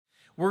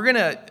We're going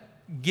to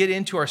get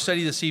into our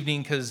study this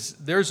evening because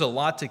there's a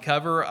lot to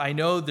cover. I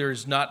know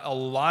there's not a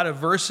lot of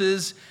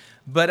verses,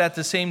 but at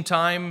the same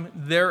time,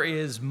 there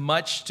is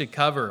much to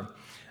cover.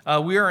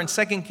 We are in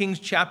 2 Kings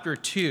chapter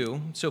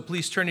 2, so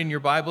please turn in your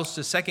Bibles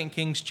to 2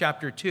 Kings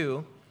chapter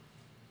 2.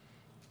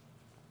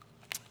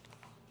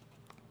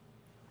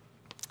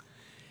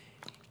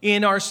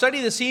 In our study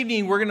this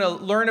evening, we're going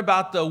to learn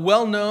about the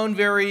well-known,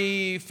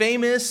 very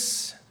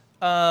famous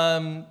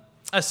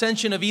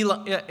ascension of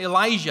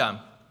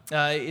Elijah.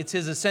 It's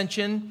his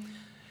ascension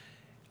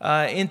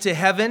into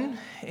heaven.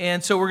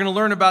 And so we're going to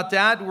learn about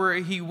that, where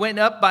he went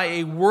up by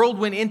a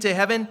whirlwind into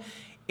heaven.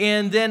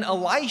 And then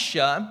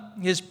Elisha,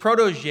 his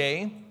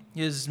protege,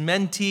 his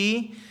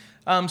mentee,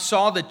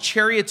 saw the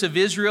chariots of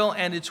Israel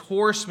and its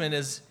horsemen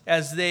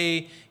as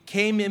they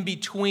came in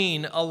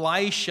between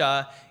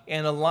Elisha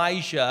and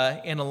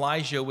Elijah, and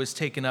Elijah was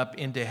taken up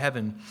into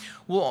heaven.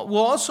 We'll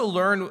also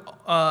learn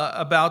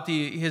about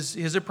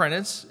his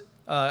apprentice,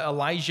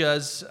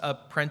 Elijah's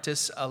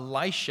apprentice,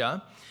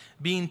 Elisha,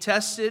 being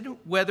tested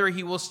whether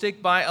he will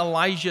stick by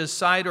Elijah's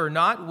side or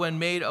not when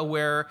made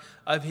aware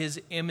of his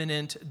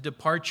imminent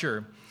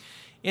departure.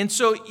 And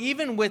so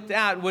even with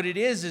that, what it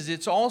is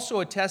it's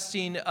also a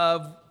testing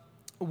of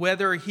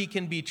whether he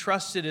can be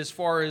trusted as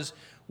far as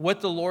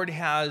what the Lord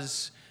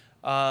has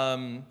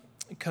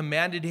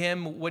commanded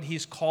him, what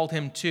he's called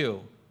him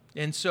to.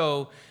 And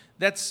so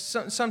that's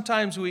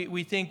sometimes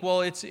we think, well,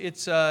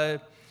 it's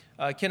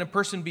can a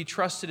person be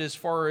trusted as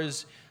far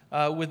as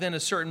within a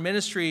certain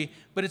ministry?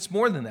 But it's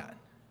more than that,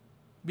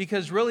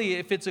 because really,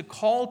 if it's a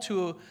call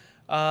to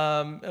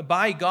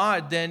by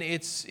God, then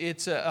it's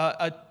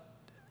a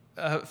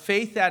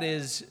faith that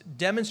is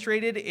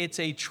demonstrated. It's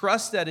a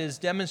trust that is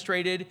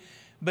demonstrated,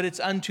 but it's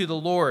unto the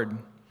Lord.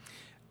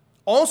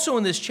 Also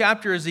in this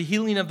chapter is the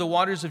healing of the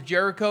waters of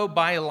Jericho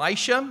by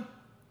Elisha,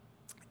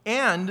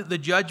 and the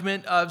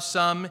judgment of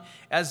some,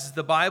 as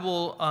the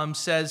Bible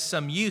says,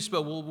 some use,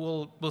 but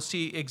we'll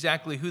see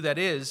exactly who that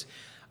is.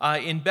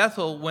 In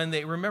Bethel, when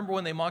they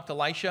mocked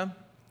Elisha,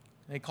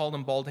 they called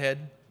him bald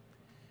head,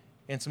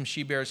 and some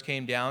she-bears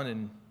came down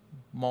and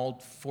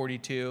mauled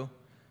 42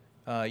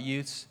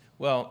 youths.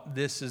 Well,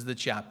 this is the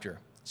chapter.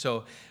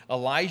 So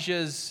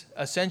Elijah's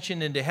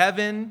ascension into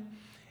heaven,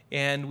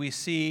 and we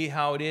see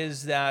how it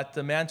is that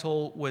the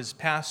mantle was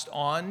passed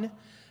on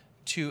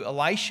to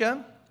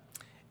Elisha.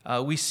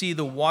 We see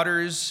the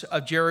waters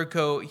of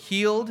Jericho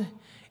healed,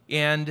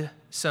 and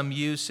some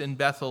youths in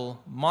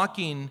Bethel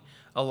mocking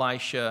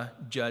Elisha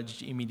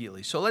judged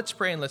immediately. So let's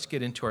pray and let's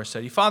get into our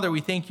study. Father,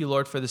 we thank you,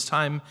 Lord, for this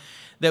time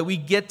that we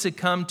get to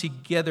come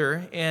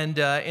together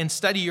and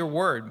study your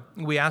word.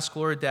 We ask,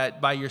 Lord,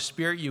 that by your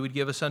Spirit you would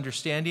give us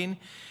understanding.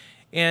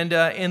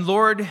 And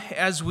Lord,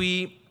 as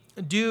we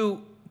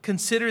do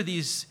consider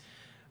these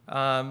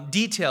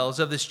details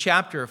of this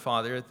chapter,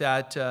 Father,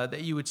 that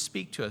you would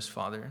speak to us,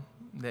 Father,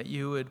 that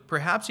you would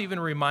perhaps even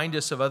remind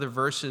us of other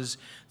verses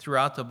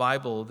throughout the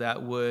Bible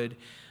that would,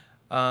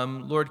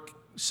 Lord,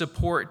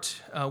 support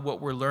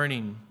what we're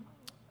learning.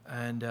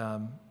 And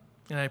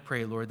I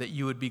pray, Lord, that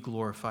you would be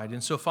glorified.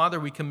 And so, Father,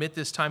 we commit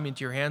this time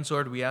into your hands,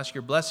 Lord. We ask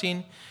your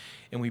blessing,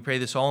 and we pray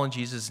this all in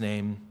Jesus'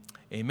 name.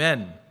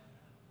 Amen.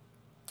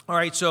 All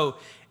right, so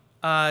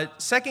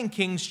 2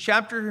 Kings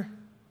chapter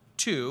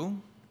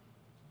 2,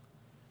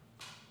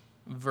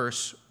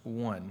 verse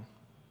 1.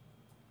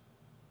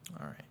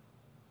 All right.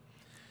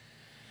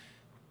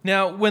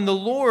 Now, when the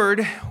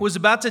Lord was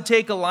about to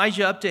take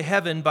Elijah up to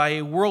heaven by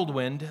a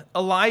whirlwind,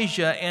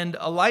 Elijah and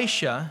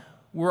Elisha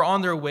were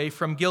on their way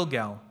from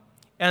Gilgal.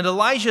 And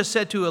Elijah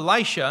said to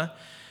Elisha,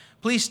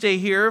 "Please stay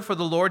here, for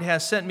the Lord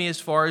has sent me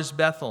as far as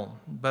Bethel."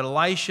 But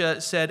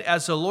Elisha said,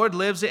 "As the Lord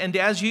lives, and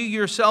as you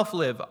yourself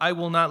live, I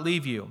will not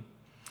leave you."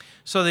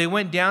 So they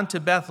went down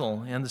to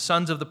Bethel, and the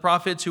sons of the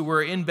prophets who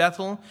were in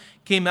Bethel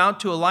came out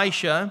to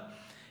Elisha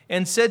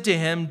and said to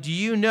him, "Do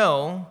you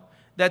know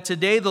that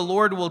today the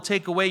Lord will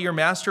take away your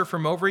master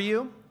from over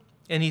you?"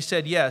 And he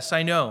said, "Yes,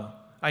 I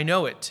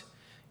know it.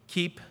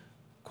 Keep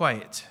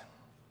quiet."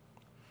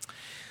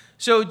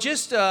 So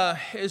just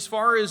as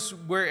far as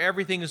where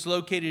everything is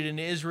located in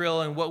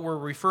Israel and what we're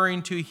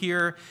referring to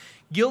here,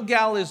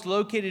 Gilgal is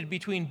located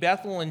between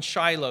Bethel and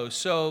Shiloh.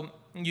 So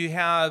you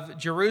have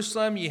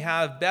Jerusalem, you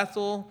have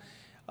Bethel,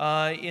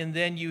 and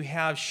then you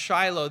have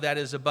Shiloh that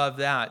is above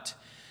that.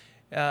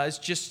 It's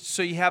just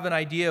so you have an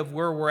idea of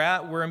where we're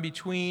at. We're in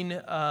between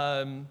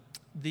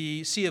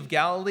the Sea of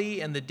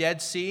Galilee and the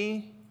Dead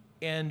Sea,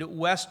 and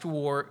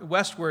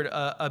westward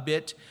a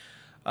bit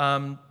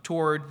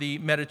toward the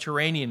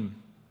Mediterranean.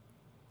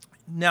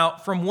 Now,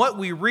 from what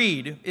we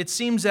read, it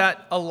seems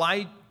that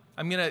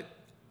I'm gonna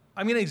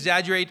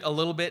exaggerate a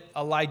little bit,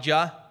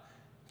 Elijah,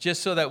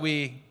 just so that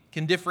we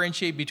can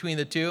differentiate between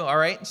the two. All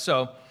right,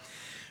 so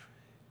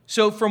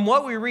from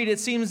what we read, it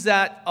seems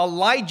that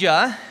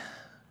Elisha,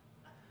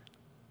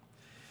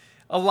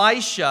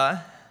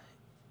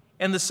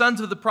 and the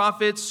sons of the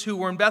prophets who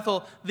were in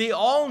Bethel, they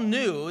all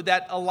knew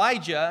that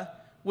Elijah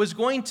was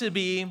going to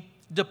be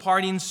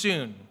departing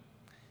soon,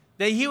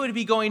 that he would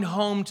be going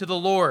home to the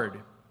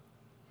Lord.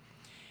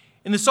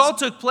 And this all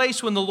took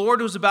place when the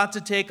Lord was about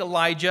to take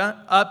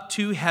Elijah up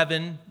to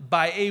heaven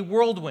by a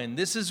whirlwind.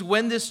 This is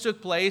when this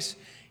took place.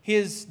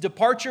 His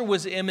departure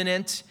was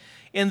imminent,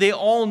 and they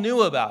all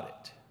knew about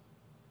it.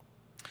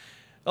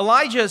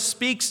 Elijah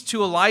speaks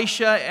to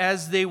Elisha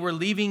as they were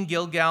leaving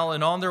Gilgal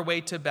and on their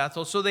way to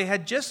Bethel. So they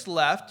had just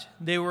left.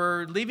 They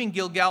were leaving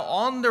Gilgal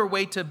on their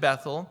way to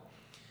Bethel.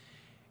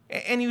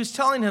 And he was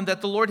telling him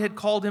that the Lord had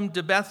called him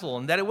to Bethel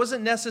and that it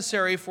wasn't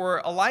necessary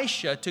for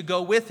Elisha to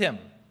go with him.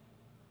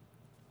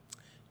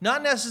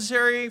 Not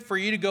necessary for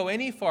you to go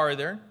any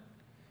farther.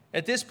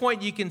 At this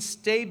point, you can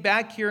stay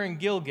back here in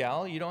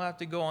Gilgal. You don't have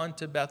to go on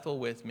to Bethel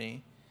with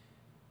me,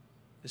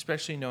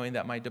 especially knowing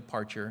that my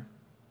departure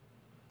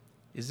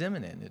is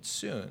imminent. It's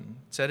soon.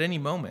 It's at any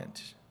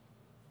moment.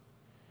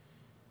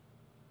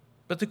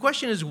 But the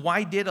question is,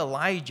 why did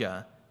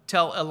Elijah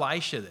tell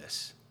Elisha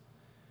this?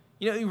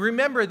 You know,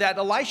 remember that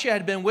Elisha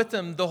had been with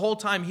them the whole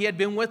time. He had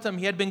been with them.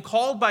 He had been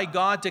called by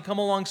God to come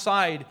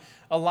alongside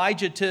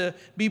Elijah to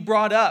be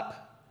brought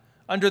up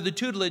under the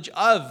tutelage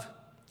of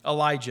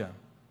Elijah.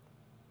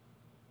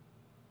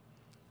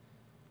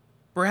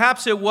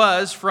 Perhaps it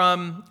was,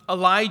 from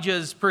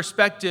Elijah's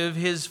perspective,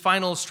 his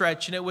final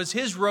stretch, and it was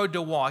his road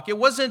to walk. It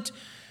wasn't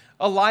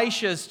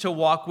Elisha's to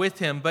walk with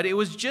him, but it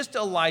was just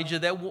Elijah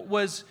that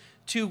was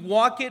to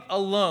walk it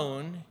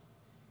alone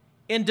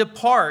and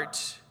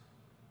depart,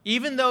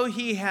 even though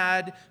he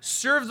had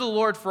served the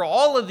Lord for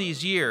all of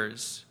these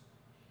years,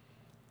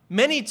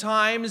 many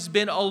times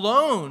been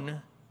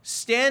alone,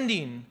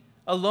 standing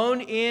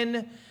alone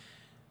in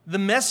the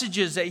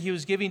messages that he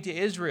was giving to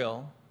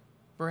Israel.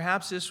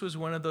 Perhaps this was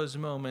one of those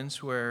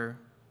moments where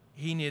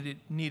he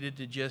needed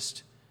to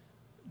just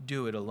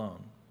do it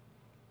alone.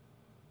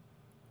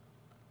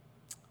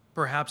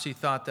 Perhaps he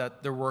thought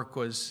that their work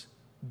was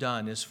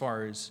done as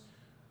far as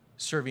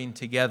serving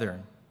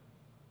together.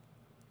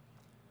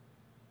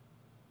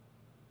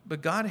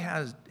 But God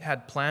has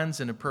had plans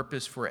and a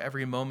purpose for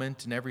every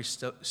moment and every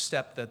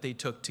step that they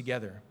took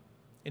together.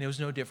 And it was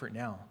no different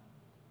now.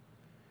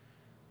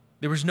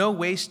 There was no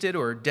wasted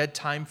or dead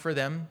time for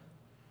them.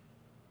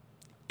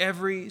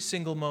 Every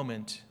single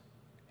moment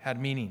had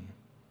meaning.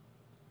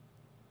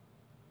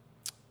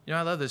 You know,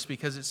 I love this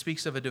because it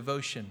speaks of a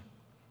devotion,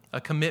 a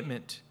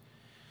commitment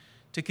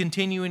to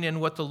continuing in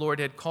what the Lord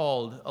had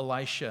called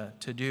Elisha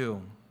to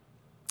do.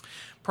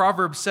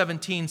 Proverbs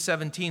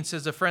 17:17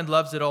 says, "A friend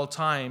loves at all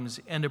times,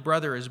 and a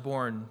brother is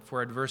born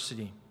for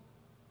adversity."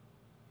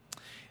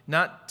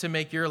 Not to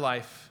make your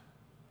life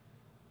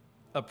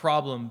a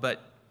problem,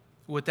 but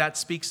what that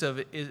speaks of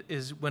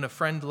is when a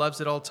friend loves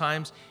at all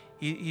times,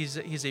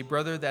 he's a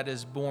brother that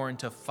is born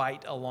to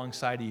fight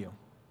alongside of you.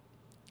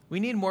 We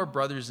need more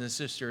brothers and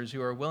sisters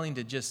who are willing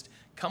to just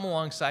come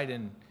alongside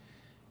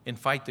and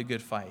fight the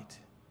good fight.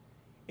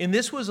 And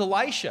this was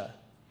Elisha.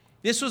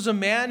 This was a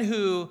man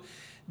who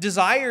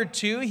desired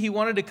to. He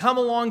wanted to come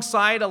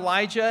alongside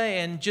Elijah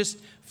and just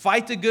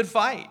fight the good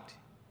fight.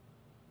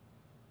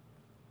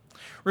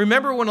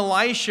 Remember when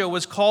Elisha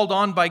was called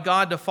on by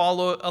God to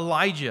follow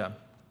Elijah.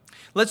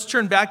 Let's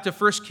turn back to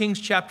 1 Kings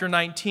chapter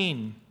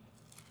 19.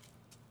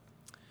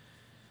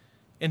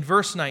 In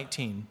verse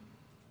 19.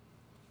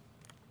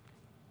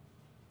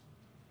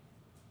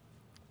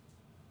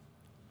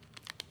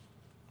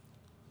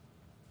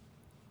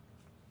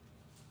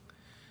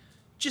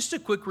 Just a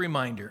quick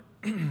reminder.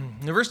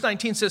 Verse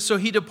 19 says, "So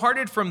he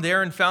departed from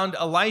there and found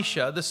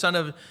Elisha, the son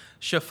of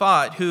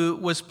Shaphat, who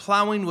was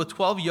plowing with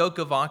 12 yoke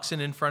of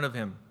oxen in front of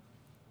him.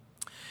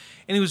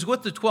 And he was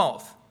with the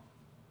 12th.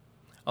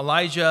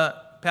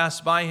 Elijah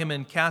passed by him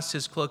and cast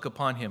his cloak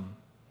upon him.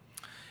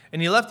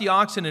 And he left the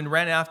oxen and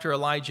ran after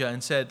Elijah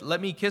and said, 'Let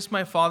me kiss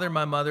my father and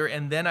my mother,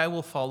 and then I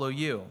will follow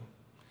you.'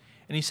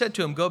 And he said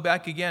to him, 'Go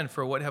back again,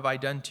 for what have I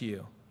done to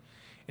you?'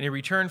 And he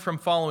returned from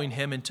following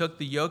him and took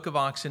the yoke of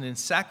oxen and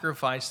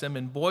sacrificed them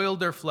and boiled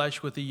their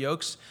flesh with the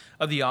yokes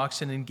of the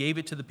oxen and gave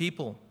it to the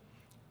people.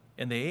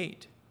 And they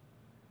ate.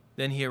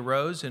 Then he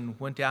arose and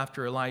went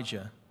after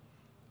Elijah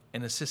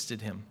and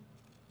assisted him."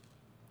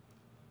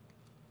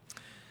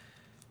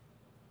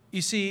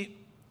 You see,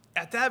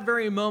 at that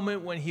very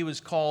moment when he was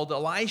called,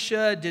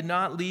 Elisha did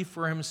not leave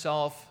for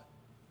himself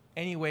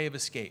any way of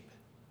escape.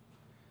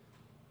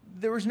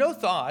 There was no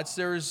thoughts.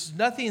 There was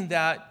nothing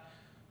that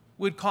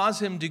would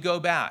cause him to go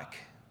back,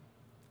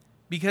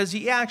 because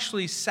he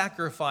actually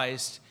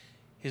sacrificed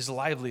his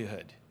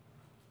livelihood.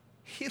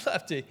 He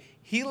left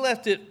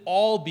it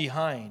all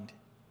behind.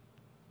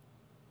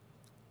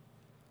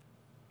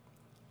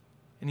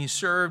 And he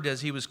served as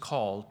he was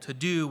called, to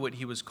do what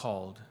he was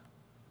called.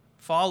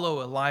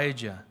 Follow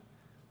Elijah.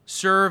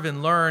 Serve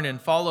and learn and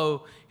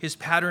follow his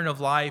pattern of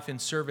life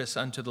and service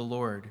unto the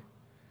Lord,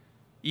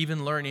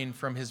 even learning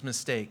from his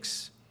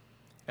mistakes.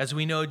 As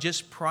we know,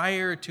 just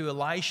prior to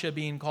Elisha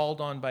being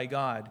called on by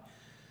God,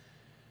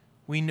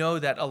 we know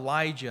that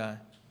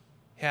Elijah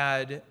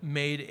had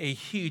made a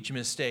huge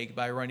mistake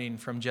by running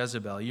from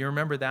Jezebel. You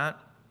remember that?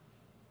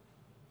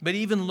 But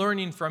even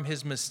learning from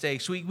his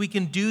mistakes, we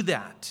can do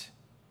that.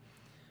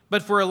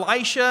 But for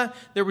Elisha,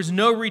 there was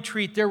no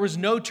retreat. There was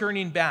no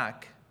turning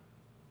back.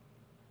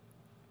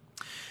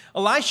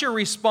 Elisha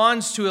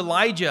responds to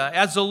Elijah,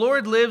 "As the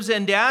Lord lives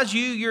and as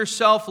you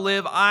yourself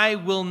live, I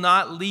will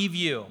not leave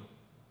you."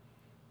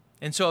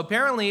 And so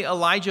apparently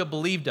Elijah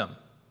believed him,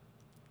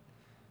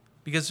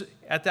 because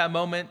at that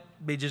moment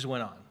they just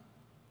went on.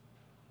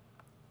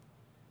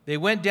 They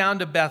went down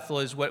to Bethel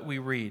is what we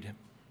read.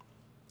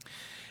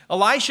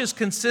 Elisha's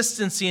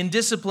consistency and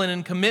discipline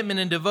and commitment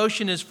and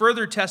devotion is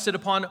further tested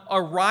upon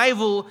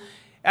arrival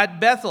at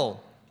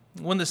Bethel,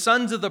 when the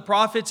sons of the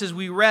prophets, as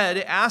we read,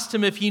 asked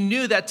him if he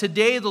knew that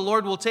today the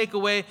Lord will take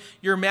away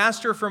your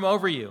master from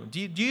over you. Do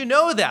you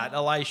know that,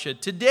 Elisha?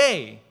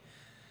 Today,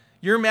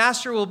 your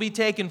master will be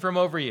taken from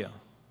over you.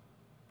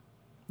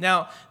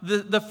 Now,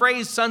 the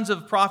phrase sons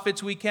of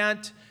prophets, we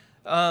can't,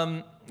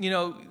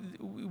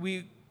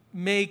 we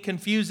may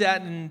confuse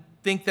that and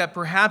think that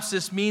perhaps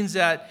this means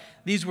that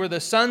these were the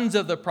sons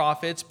of the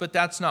prophets, but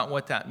that's not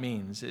what that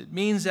means. It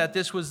means that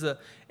this was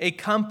a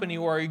company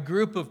or a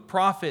group of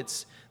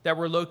prophets that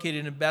were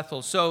located in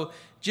Bethel. So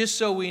just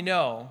so we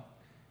know,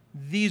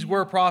 these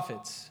were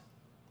prophets,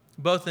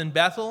 both in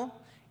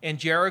Bethel, in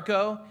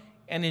Jericho,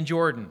 and in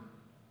Jordan.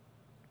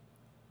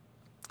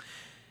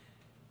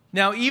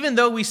 Now, even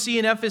though we see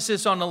an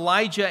emphasis on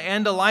Elijah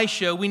and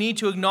Elisha, we need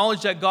to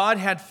acknowledge that God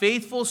had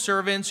faithful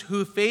servants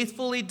who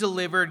faithfully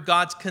delivered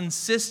God's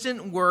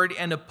consistent word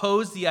and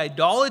opposed the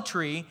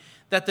idolatry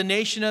that the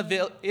nation of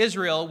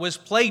Israel was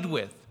plagued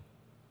with.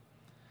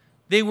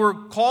 They were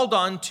called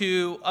on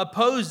to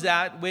oppose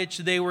that which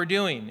they were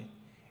doing,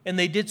 and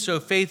they did so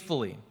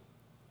faithfully.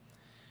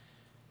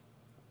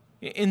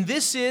 And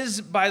this is,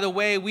 by the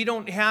way, we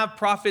don't have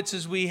prophets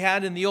as we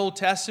had in the Old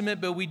Testament,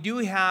 but we do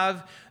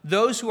have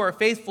those who are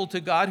faithful to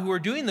God who are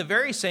doing the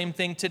very same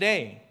thing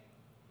today.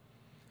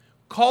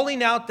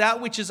 Calling out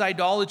that which is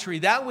idolatry,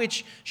 that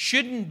which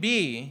shouldn't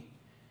be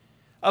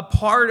a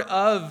part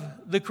of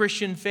the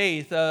Christian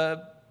faith,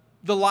 the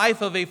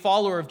life of a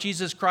follower of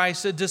Jesus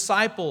Christ, a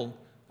disciple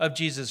of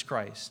Jesus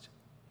Christ,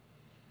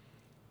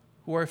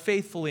 who are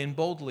faithfully and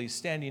boldly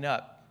standing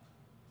up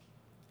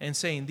and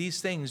saying these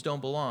things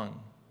don't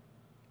belong.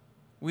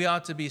 We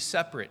ought to be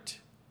separate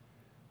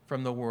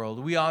from the world.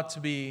 We ought to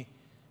be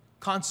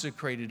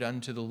consecrated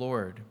unto the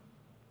Lord.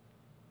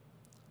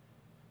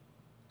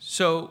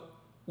 So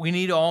we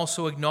need to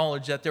also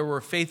acknowledge that there were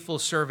faithful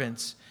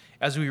servants,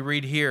 as we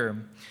read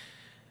here.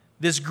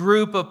 This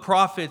group of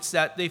prophets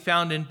that they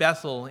found in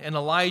Bethel, and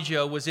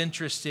Elijah was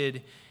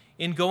interested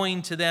in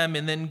going to them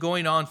and then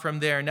going on from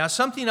there. Now,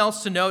 something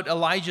else to note,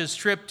 Elijah's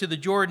trip to the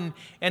Jordan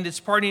and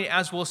its parting,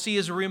 as we'll see,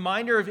 is a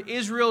reminder of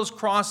Israel's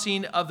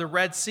crossing of the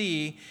Red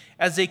Sea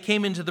as they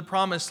came into the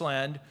Promised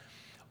Land,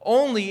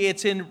 only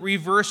it's in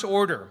reverse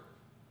order.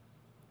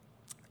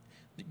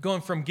 Going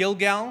from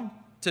Gilgal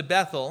to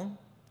Bethel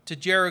to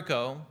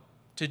Jericho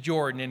to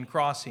Jordan and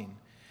crossing.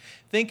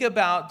 Think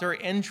about their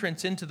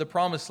entrance into the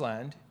Promised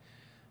Land.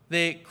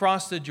 They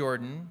crossed the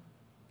Jordan,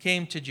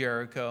 came to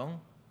Jericho,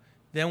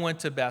 then went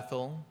to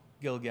Bethel,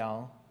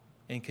 Gilgal,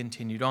 and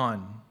continued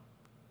on.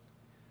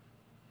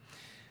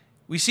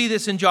 We see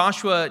this in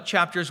Joshua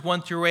chapters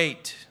 1 through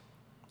 8.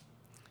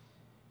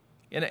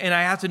 And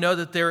I have to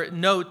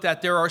note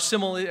that there are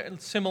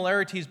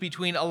similarities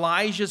between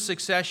Elisha's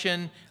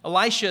succession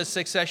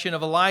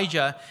of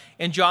Elijah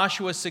and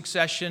Joshua's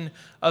succession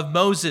of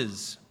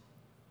Moses.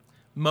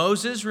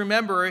 Moses,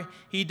 remember,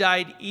 he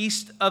died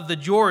east of the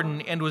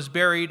Jordan and was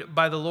buried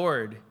by the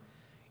Lord.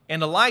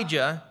 And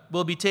Elijah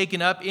will be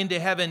taken up into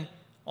heaven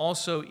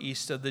also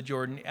east of the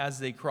Jordan as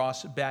they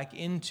cross back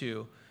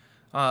into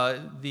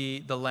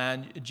the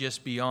land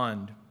just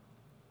beyond.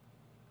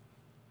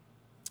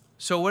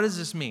 So what does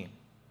this mean?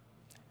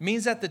 It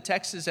means that the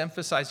text is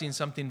emphasizing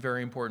something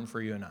very important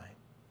for you and I.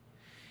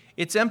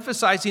 It's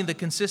emphasizing the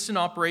consistent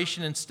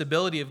operation and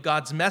stability of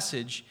God's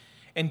message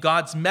and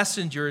God's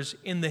messengers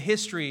in the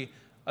history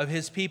of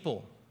his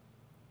people,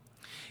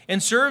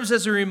 and serves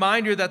as a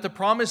reminder that the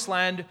Promised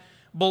Land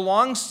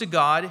belongs to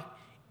God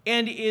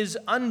and is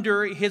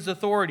under his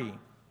authority.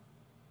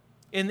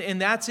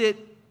 And that's it,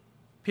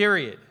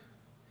 period.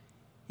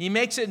 He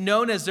makes it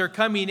known as they're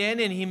coming in,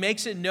 and he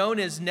makes it known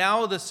as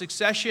now the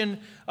succession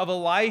of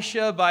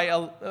Elisha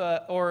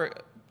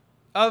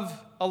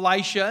of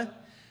Elisha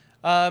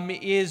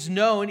is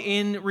known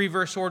in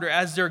reverse order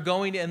as they're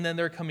going and then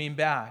they're coming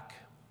back.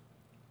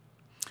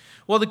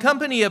 Well, the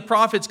company of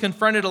prophets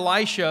confronted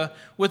Elisha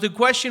with the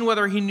question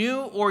whether he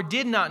knew or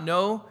did not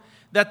know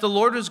that the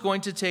Lord was going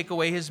to take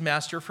away his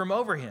master from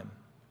over him.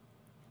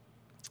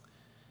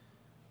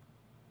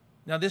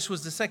 Now, this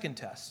was the second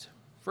test.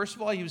 First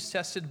of all, he was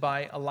tested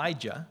by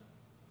Elijah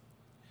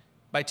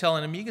by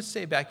telling him, you can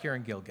stay back here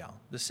in Gilgal.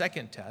 The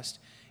second test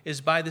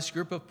is by this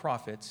group of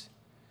prophets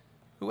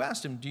who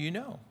asked him, do you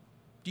know?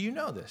 Do you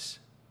know this?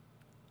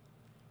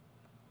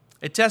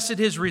 It tested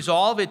his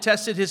resolve. It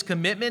tested his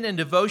commitment and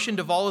devotion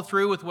to follow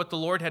through with what the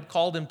Lord had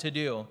called him to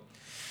do.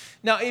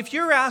 Now, if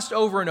you're asked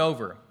over and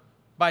over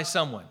by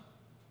someone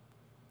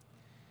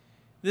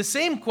the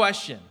same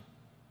question,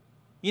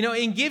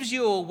 and gives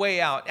you a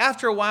way out,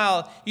 after a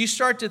while, you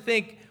start to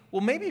think,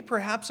 well,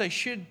 perhaps I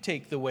should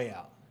take the way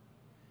out.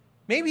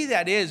 Maybe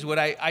that is what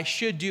I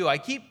should do. I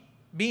keep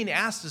being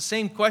asked the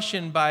same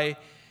question by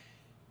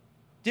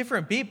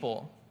different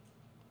people.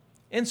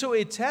 And so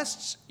it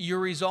tests your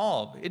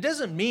resolve. It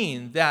doesn't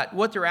mean that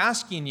what they're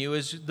asking you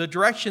is the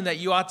direction that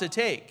you ought to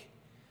take.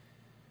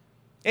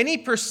 Any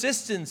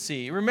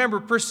persistency, remember,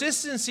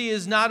 persistency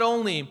is not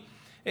only,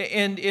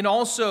 and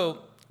also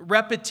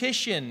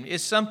repetition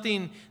is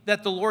something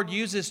that the Lord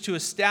uses to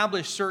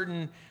establish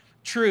certain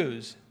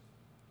truths.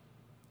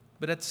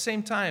 But at the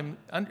same time,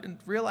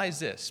 realize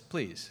this,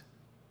 please.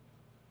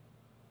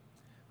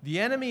 The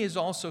enemy is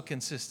also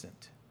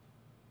consistent.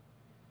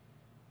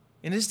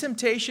 And his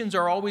temptations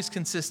are always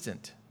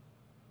consistent.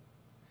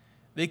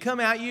 They come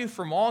at you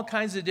from all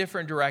kinds of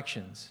different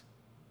directions.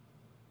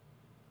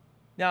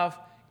 Now, if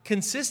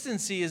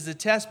consistency is the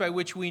test by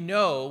which we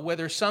know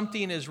whether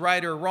something is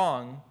right or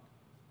wrong,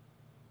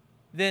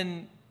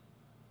 then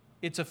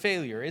it's a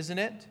failure, isn't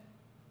it?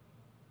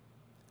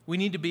 We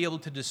need to be able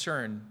to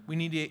discern. We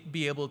need to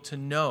be able to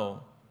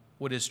know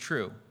what is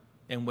true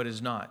and what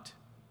is not.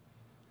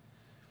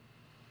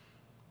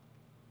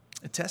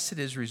 It tested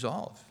his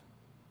resolve,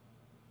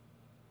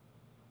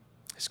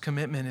 his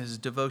commitment, his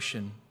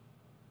devotion.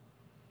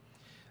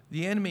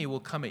 The enemy will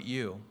come at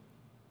you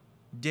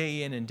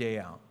day in and day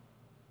out.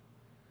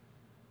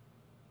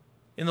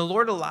 And the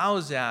Lord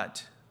allows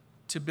that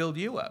to build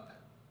you up,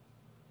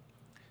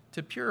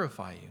 to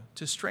purify you,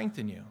 to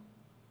strengthen you,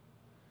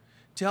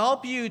 to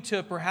help you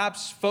to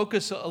perhaps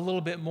focus a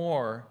little bit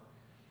more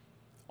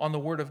on the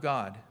Word of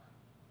God,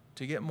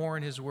 to get more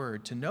in His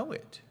Word, to know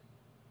it.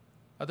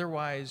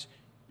 Otherwise,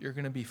 you're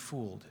going to be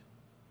fooled.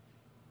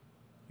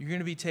 You're going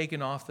to be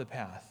taken off the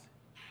path.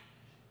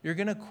 You're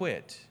going to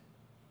quit.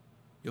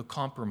 You'll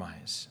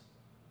compromise.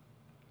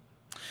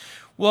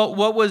 Well,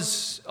 what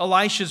was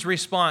Elisha's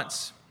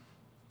response?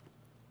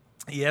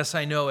 Yes,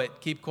 I know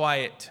it. Keep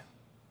quiet.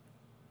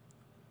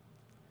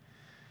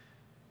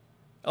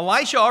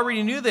 Elisha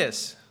already knew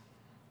this.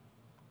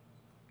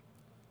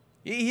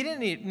 He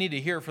didn't need to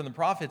hear from the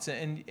prophets,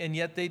 and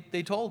yet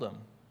they told him.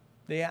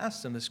 They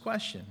asked him this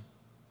question.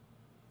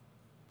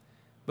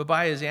 But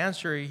by his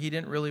answer, he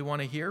didn't really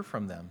want to hear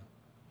from them.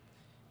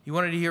 He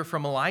wanted to hear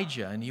from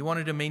Elijah, and he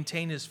wanted to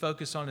maintain his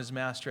focus on his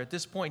master. At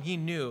this point, he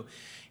knew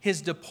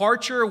his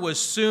departure was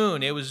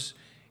soon. It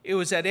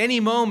was at any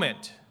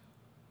moment.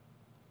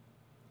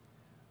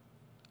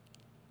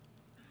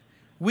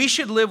 We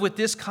should live with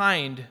this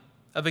kind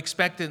of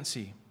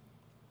expectancy.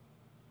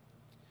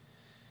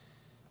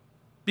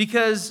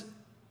 Because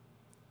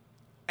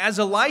as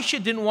Elisha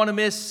didn't want to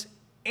miss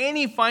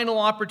any final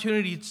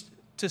opportunity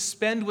to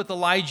spend with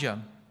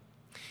Elijah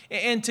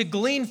and to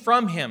glean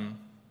from him,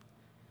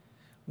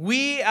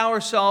 we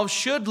ourselves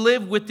should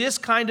live with this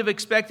kind of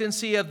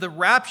expectancy of the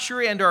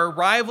rapture and our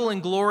arrival in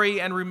glory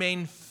and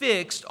remain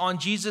fixed on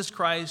Jesus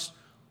Christ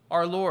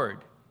our Lord.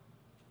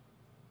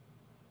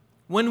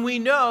 When we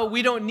know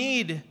we don't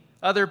need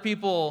other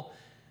people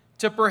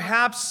to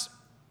perhaps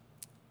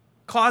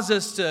cause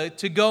us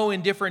to go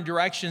in different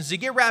directions, to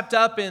get wrapped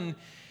up in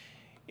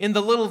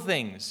the little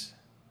things,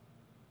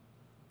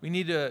 we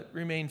need to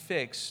remain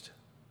fixed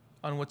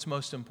on what's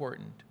most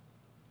important.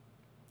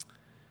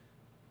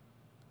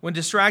 When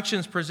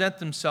distractions present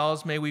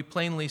themselves, may we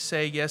plainly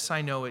say, yes,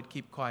 I know it,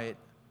 keep quiet.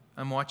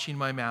 I'm watching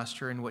my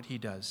master and what he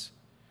does.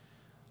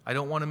 I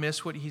don't want to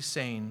miss what he's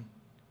saying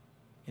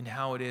and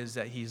how it is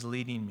that he's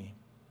leading me.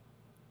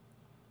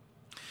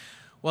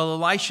 Well,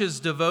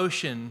 Elisha's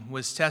devotion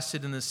was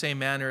tested in the same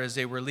manner as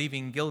they were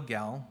leaving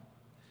Gilgal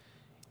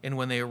and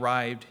when they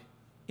arrived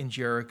in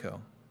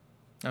Bethel,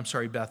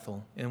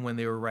 and when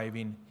they were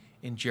arriving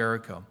in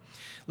Jericho.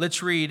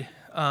 Let's read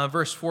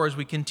verse 4 as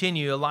we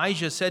continue.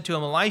 Elijah said to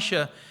him,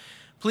 Elisha,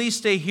 please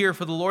stay here,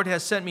 for the Lord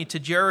has sent me to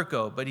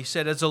Jericho. But he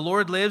said, as the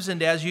Lord lives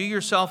and as you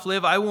yourself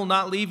live, I will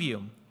not leave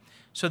you.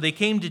 So they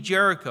came to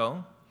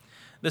Jericho.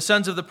 The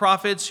sons of the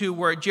prophets who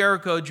were at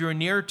Jericho drew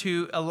near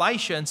to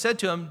Elisha and said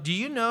to him, do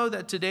you know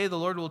that today the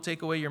Lord will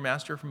take away your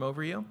master from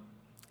over you?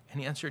 And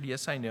he answered,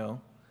 yes, I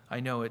know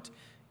it.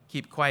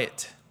 Keep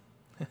quiet.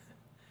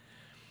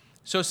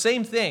 So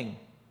same thing.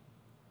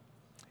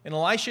 And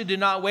Elisha did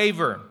not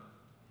waver.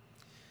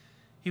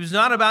 He was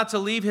not about to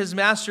leave his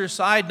master's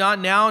side, not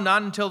now,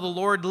 not until the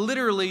Lord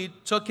literally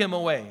took him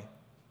away.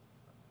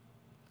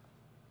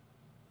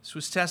 This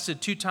was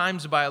tested 2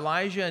 times by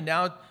Elijah and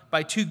now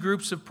by 2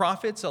 groups of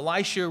prophets.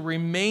 Elisha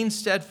remained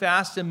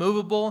steadfast,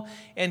 immovable,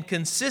 and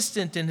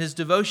consistent in his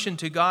devotion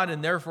to God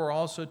and therefore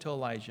also to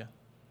Elijah.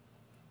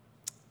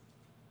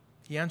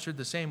 He answered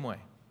the same way.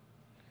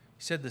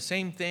 He said the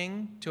same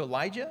thing to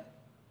Elijah.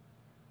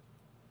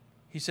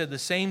 He said the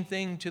same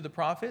thing to the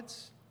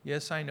prophets.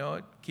 Yes, I know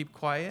it. Keep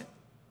quiet.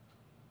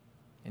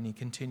 And he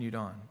continued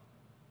on.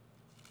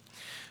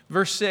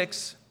 Verse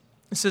 6,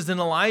 it says, then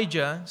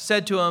Elijah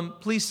said to him,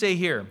 please stay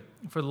here,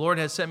 for the Lord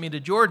has sent me to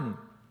Jordan.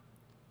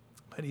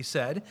 But he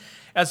said,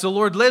 as the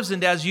Lord lives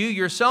and as you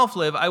yourself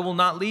live, I will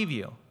not leave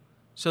you.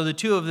 So the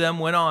 2 of them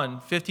went on.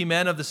 50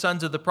 men of the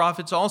sons of the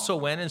prophets also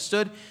went and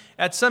stood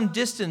at some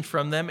distance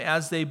from them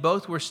as they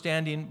both were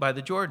standing by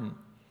the Jordan.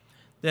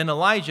 Then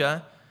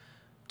Elijah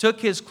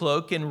took his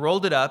cloak and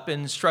rolled it up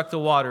and struck the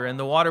water, and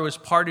the water was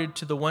parted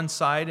to the one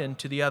side and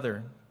to the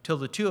other, till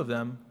the two of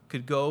them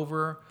could go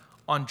over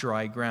on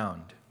dry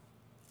ground.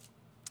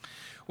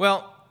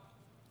 Well,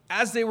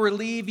 as they were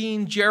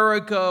leaving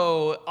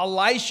Jericho,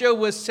 Elisha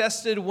was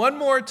tested one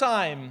more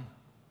time.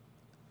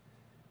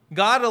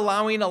 God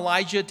allowing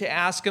Elijah to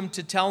ask him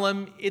to tell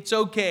him, it's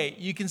okay.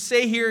 You can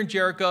stay here in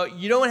Jericho.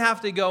 You don't have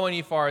to go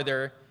any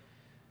farther.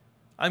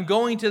 I'm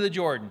going to the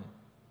Jordan.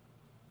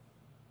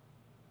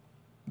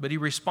 But he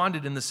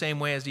responded in the same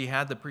way as he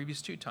had the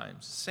previous two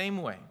times.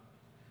 Same way.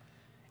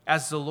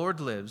 As the Lord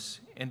lives,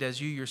 and as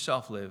you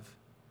yourself live,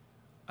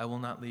 I will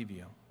not leave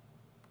you.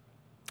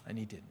 And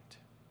he didn't.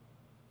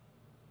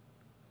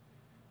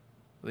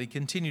 They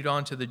continued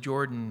on to the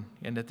Jordan,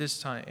 and at this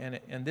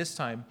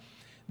time,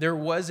 there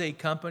was a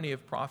company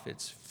of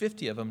prophets,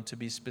 50 of them to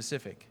be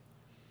specific.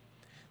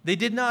 They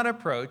did not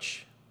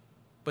approach,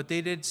 but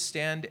they did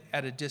stand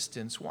at a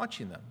distance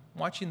watching them,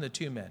 watching the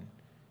two men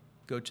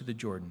go to the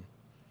Jordan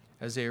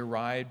as they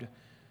arrived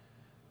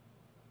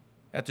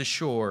at the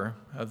shore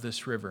of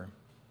this river.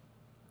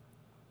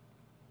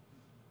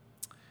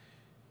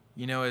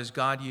 You know, as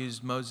God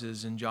used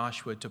Moses and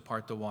Joshua to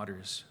part the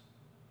waters,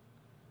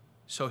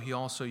 so he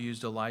also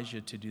used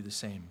Elijah to do the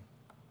same.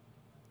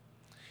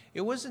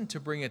 It wasn't to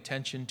bring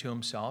attention to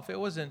himself. It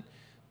wasn't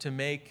to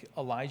make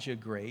Elijah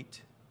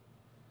great,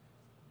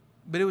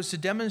 but it was to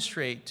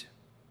demonstrate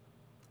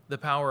the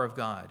power of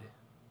God.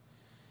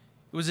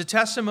 It was a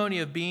testimony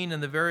of being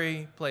in the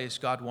very place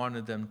God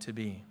wanted them to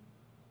be.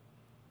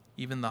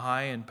 Even the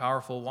high and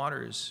powerful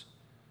waters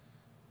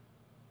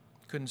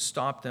couldn't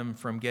stop them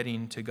from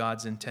getting to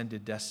God's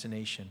intended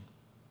destination.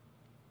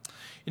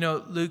 You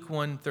know, Luke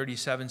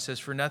 1:37 says,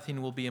 "For nothing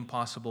will be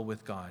impossible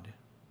with God."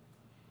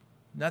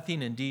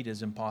 Nothing indeed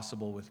is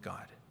impossible with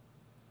God.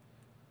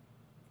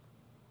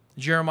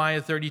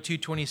 Jeremiah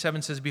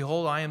 32:27 says,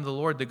 "Behold, I am the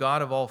Lord, the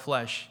God of all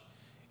flesh.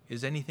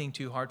 Is anything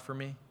too hard for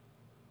me?"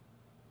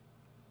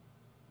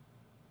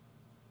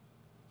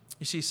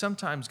 You see,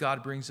 sometimes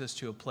God brings us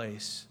to a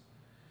place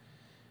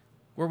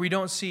where we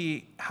don't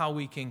see how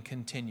we can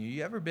continue.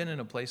 You ever been in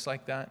a place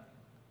like that?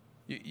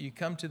 You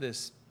come to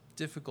this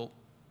difficult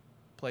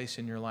place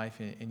in your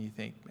life and you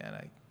think,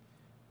 man,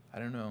 I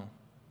don't know.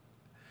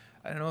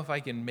 I don't know if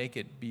I can make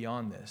it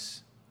beyond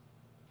this.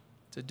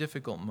 It's a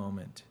difficult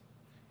moment.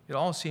 It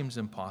all seems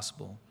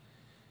impossible.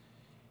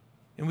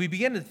 And we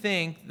begin to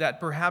think that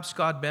perhaps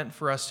God meant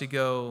for us to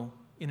go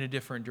in a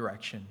different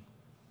direction.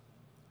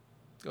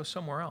 Go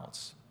somewhere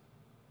else.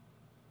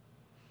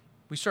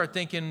 We start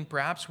thinking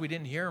perhaps we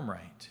didn't hear him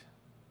right.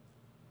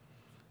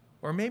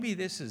 Or maybe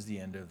this is the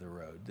end of the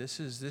road.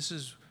 This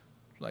is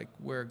like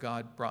where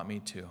God brought me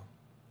to.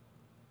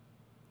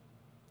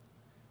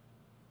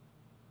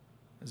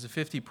 As the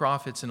 50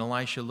 prophets and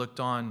Elisha looked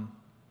on,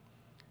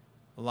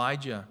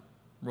 Elijah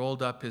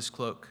rolled up his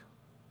cloak.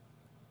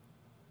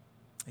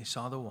 He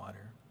saw the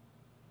water.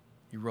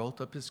 He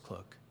rolled up his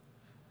cloak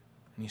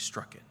and he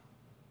struck it.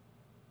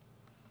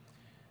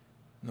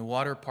 And the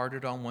water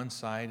parted on one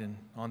side and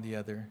on the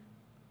other.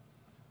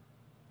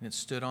 And it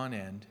stood on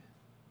end,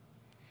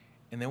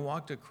 and then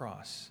walked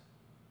across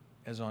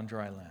as on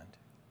dry land.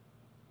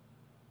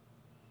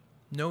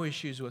 No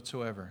issues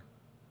whatsoever.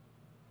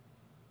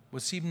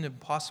 What seemed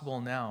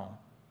impossible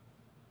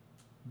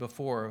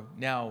before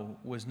now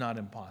was not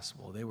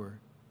impossible. They were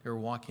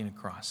walking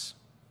across.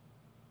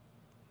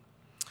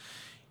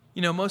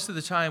 You know, most of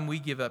the time we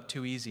give up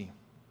too easy.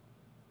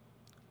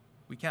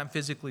 We can't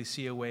physically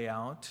see a way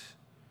out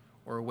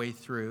or a way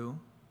through,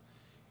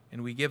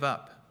 and we give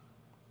up.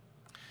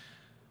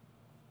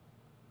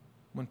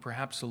 When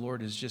perhaps the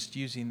Lord is just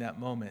using that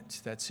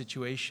moment, that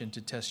situation, to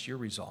test your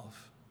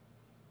resolve,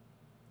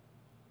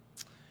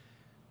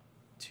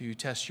 to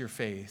test your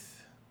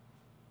faith,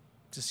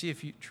 to see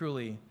if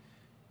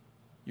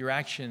your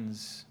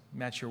actions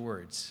match your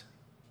words.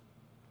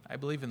 I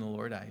believe in the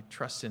Lord. I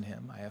trust in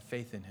him. I have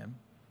faith in him.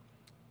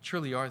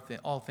 Truly,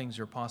 all things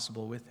are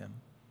possible with him.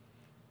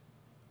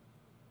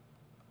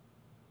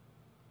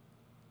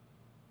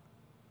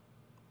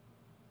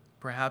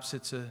 Perhaps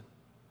it's a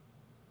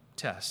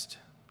test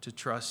to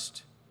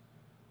trust,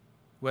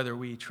 whether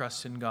we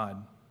trust in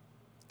God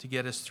to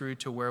get us through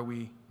to where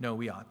we know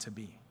we ought to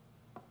be.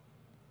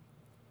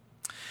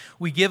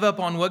 We give up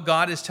on what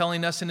God is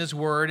telling us in his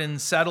word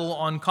and settle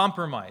on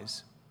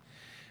compromise,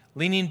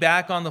 leaning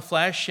back on the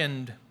flesh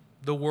and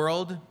the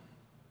world,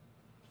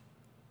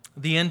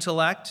 the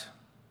intellect,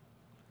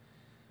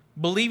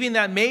 believing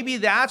that maybe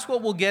that's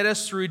what will get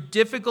us through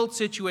difficult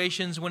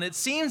situations when it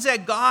seems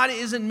that God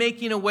isn't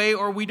making a way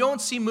or we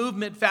don't see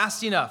movement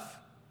fast enough.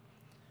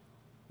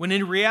 When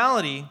in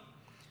reality,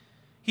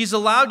 he's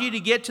allowed you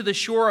to get to the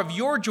shore of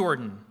your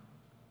Jordan.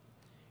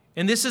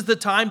 And this is the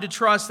time to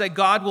trust that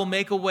God will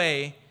make a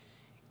way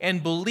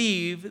and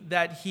believe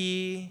that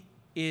he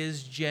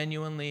is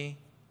genuinely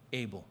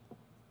able.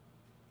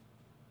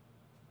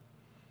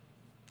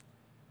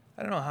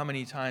 I don't know how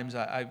many times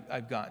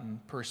I've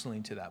gotten personally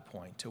to that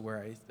point to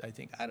where I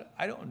think,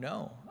 I don't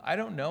know. I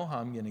don't know how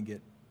I'm going to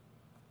get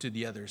to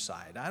the other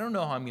side. I don't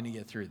know how I'm going to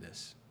get through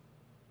this.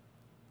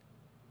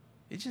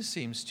 It just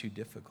seems too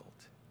difficult.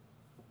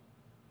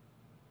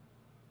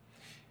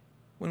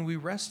 When we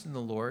rest in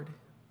the Lord,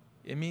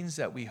 it means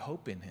that we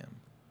hope in him.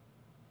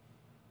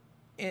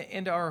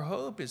 And our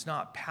hope is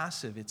not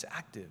passive, it's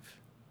active.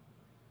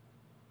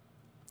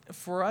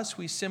 For us,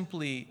 we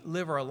simply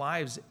live our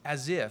lives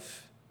as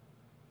if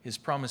his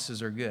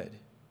promises are good.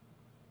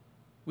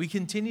 We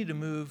continue to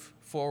move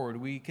forward.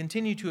 We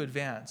continue to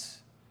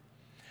advance.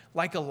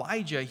 Like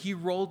Elijah, he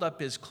rolled up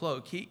his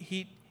cloak.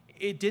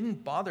 It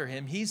didn't bother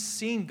him. He's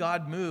seen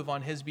God move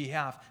on his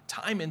behalf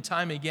time and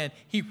time again.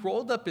 He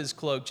rolled up his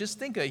cloak. Just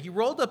think of it. He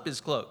rolled up his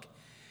cloak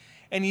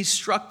and he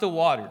struck the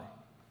water.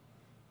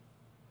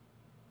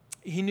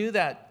 He knew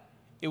that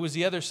it was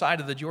the other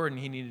side of the Jordan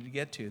he needed to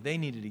get to. They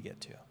needed to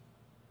get to.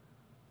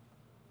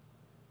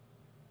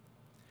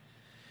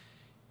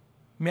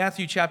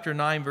 Matthew chapter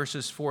 9,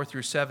 verses 4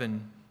 through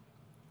 7,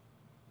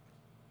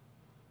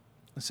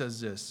 it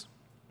says this.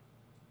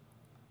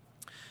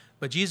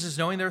 But Jesus,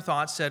 knowing their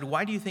thoughts, said,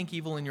 "Why do you think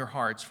evil in your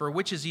hearts? For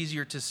which is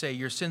easier to say,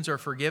 'Your sins are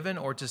forgiven,'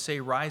 or to say,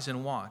 'Rise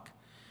and walk'?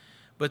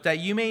 But that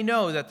you may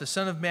know that the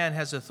Son of Man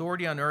has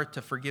authority on earth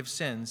to forgive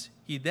sins."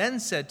 He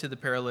then said to the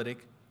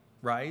paralytic,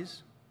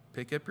 "Rise,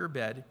 pick up your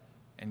bed,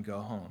 and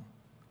go home."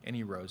 And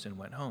he rose and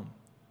went home.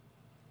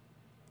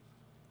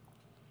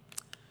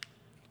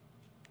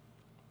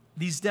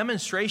 These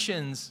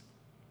demonstrations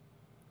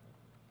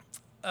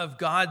of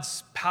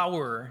God's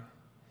power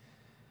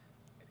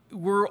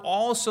were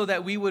all so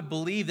that we would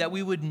believe, that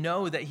we would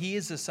know that he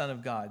is the Son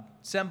of God,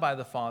 sent by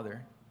the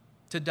Father,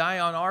 to die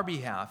on our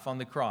behalf on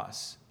the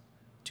cross,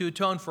 to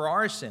atone for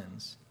our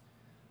sins.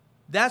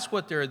 That's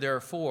what they're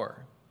there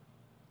for.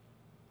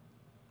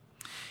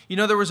 You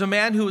know, there was a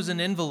man who was an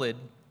invalid,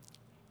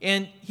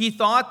 and he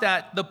thought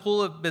that the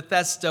pool of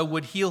Bethesda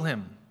would heal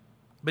him,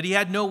 but he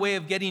had no way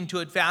of getting to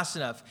it fast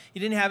enough. He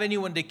didn't have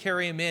anyone to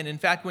carry him in. In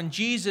fact, when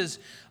Jesus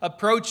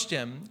approached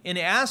him and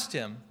asked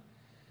him,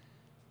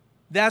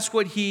 that's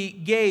what he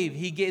gave.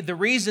 He gave the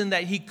reason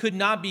that he could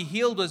not be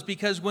healed was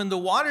because when the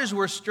waters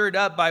were stirred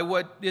up by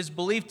what is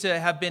believed to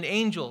have been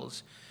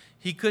angels,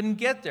 he couldn't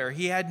get there.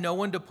 He had no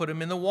one to put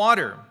him in the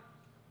water.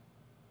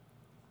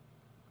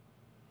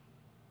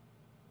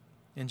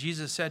 And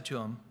Jesus said to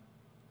him,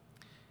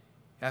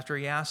 after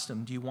he asked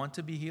him, "Do you want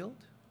to be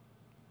healed?"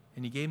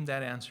 And he gave him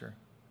that answer.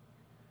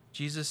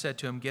 Jesus said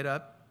to him, "Get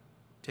up,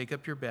 take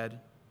up your bed,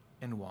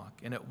 and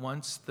walk." And at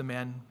once the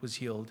man was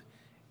healed,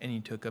 and he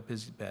took up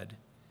his bed,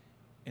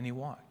 and he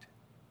walked.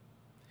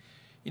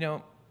 You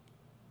know,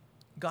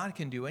 God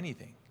can do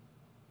anything.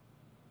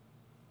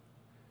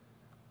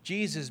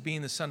 Jesus,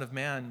 being the Son of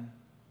Man,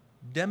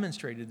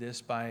 demonstrated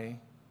this by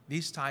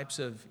these types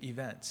of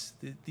events,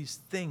 these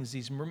things,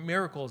 these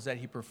miracles that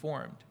he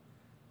performed.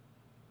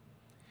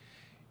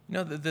 You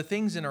know, the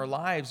things in our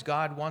lives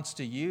God wants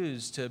to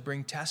use to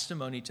bring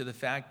testimony to the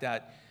fact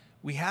that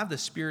we have the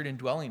Spirit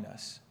indwelling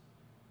us.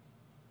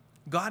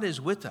 God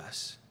is with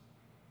us,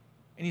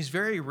 and he's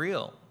very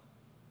real.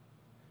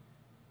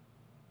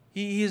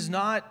 He is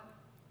not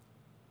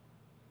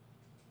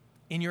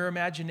in your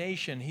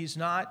imagination. He's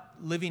not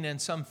living in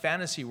some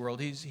fantasy world.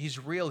 He's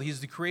real.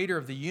 He's the creator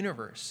of the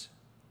universe.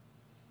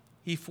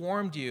 He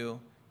formed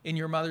you in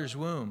your mother's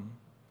womb.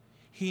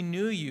 He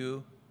knew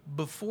you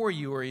before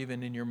you were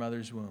even in your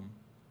mother's womb.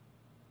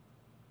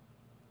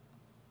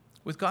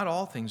 With God,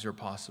 all things are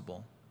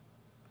possible.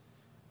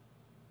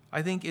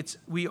 I think it's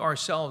we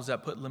ourselves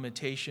that put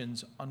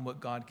limitations on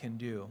what God can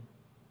do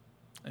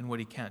and what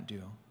he can't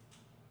do.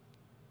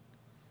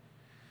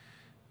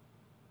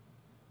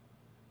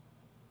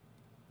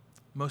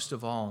 Most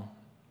of all,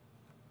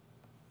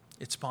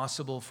 it's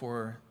possible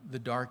for the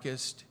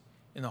darkest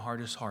and the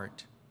hardest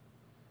heart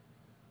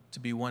to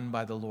be won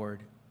by the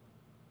Lord,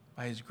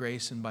 by his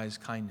grace and by his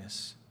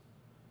kindness.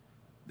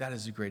 That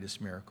is the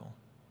greatest miracle.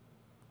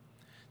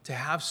 To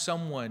have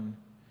someone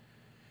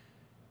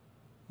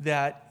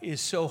that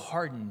is so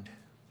hardened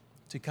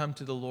to come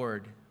to the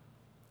Lord,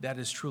 that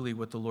is truly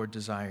what the Lord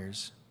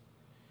desires.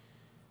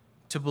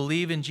 To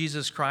believe in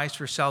Jesus Christ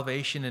for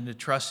salvation and to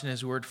trust in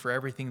his word for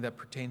everything that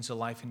pertains to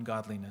life and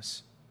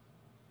godliness.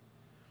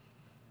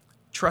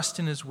 Trust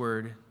in his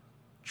word,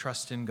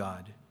 trust in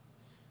God.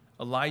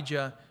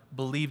 Elijah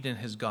believed in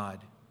his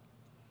God,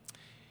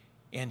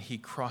 and he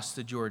crossed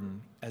the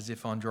Jordan as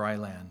if on dry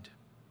land.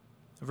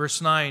 Verse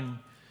 9,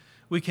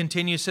 we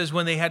continue, says,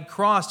 when they had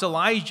crossed,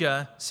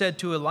 Elijah said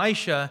to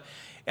Elisha,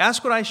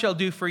 "Ask what I shall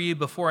do for you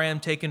before I am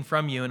taken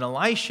from you." And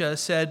Elisha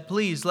said,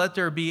 "Please let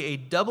there be a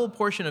double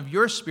portion of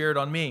your spirit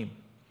on me."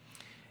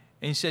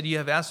 And he said, "You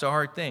have asked a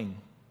hard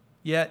thing.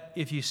 Yet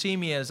if you see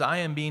me as I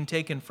am being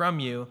taken from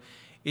you,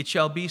 it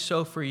shall be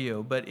so for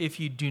you. But if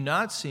you do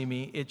not see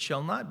me, it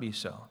shall not be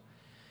so."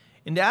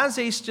 And as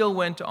they still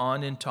went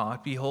on and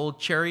talked, behold,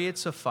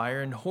 chariots of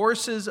fire and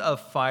horses of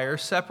fire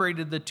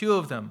separated the two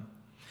of them.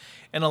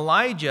 And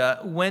Elijah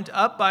went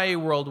up by a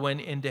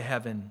whirlwind into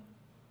heaven.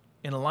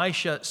 And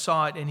Elisha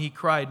saw it, and he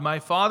cried, my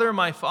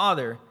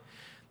father,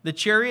 the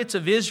chariots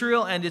of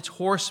Israel and its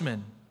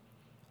horsemen."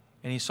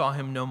 And he saw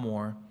him no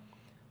more.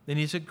 Then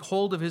he took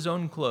hold of his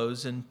own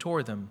clothes and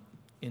tore them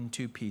in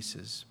two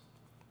pieces.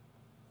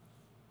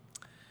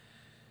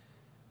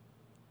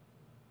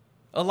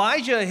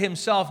 Elijah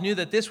himself knew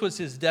that this was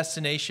his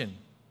destination.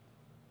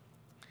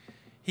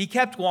 He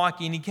kept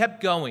walking, he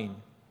kept going.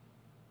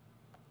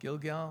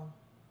 Gilgal,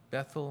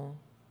 Bethel,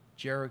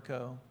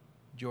 Jericho,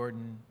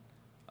 Jordan,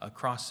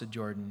 across the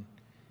Jordan,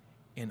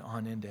 and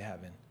on into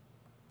heaven.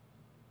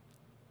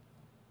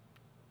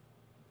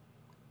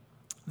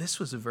 This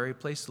was the very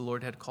place the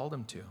Lord had called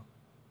him to.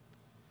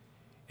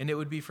 And it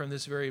would be from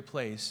this very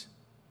place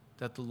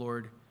that the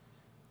Lord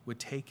would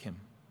take him.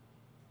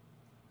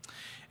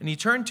 And he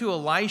turned to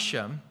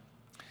Elisha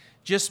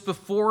just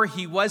before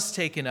he was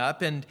taken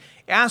up and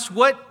asked,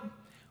 What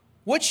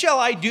shall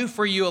I do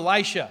for you,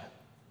 Elisha?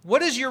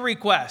 What is your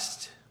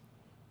request?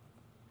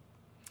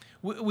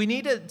 We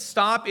need to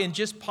stop and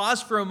just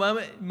pause for a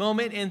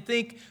moment and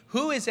think,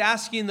 who is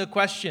asking the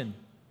question?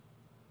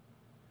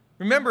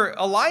 Remember,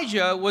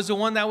 Elijah was the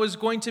one that was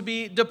going to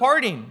be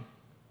departing.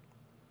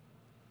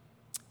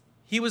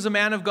 He was a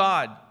man of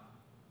God.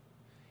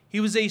 He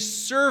was a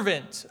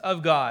servant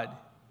of God.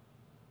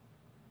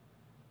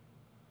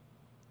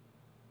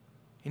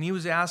 And he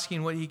was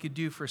asking what he could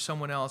do for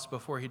someone else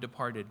before he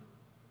departed.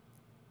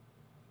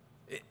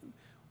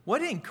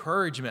 What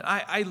encouragement.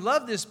 I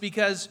love this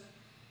because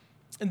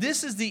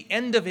this is the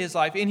end of his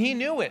life, and he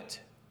knew it.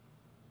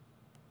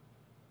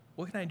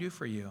 What can I do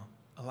for you,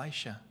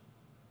 Elisha?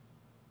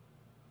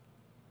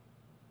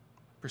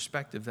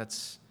 Perspective,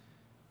 that's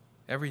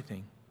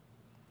everything.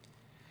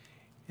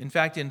 In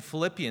fact, in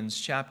Philippians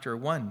chapter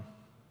 1,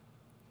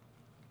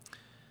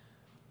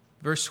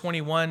 verse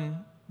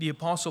 21, the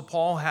Apostle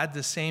Paul had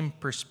the same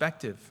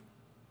perspective.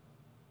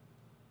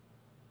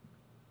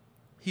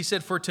 He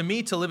said, "For to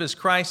me to live is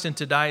Christ and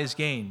to die is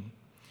gain.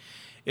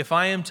 If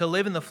I am to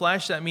live in the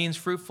flesh, that means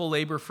fruitful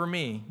labor for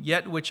me.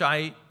 Yet which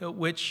I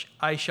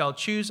shall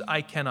choose,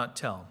 I cannot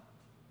tell.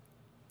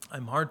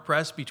 I'm hard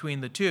pressed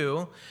between the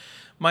two.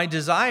 My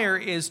desire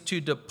is to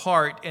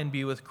depart and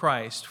be with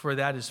Christ, for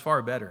that is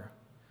far better.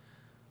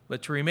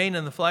 But to remain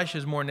in the flesh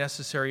is more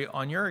necessary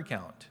on your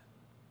account.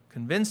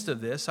 Convinced of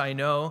this, I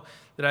know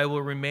that I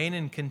will remain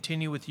and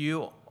continue with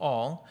you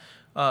all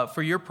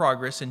for your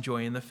progress and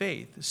joy in the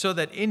faith, so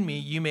that in me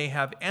you may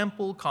have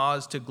ample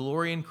cause to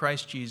glory in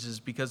Christ Jesus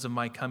because of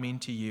my coming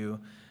to you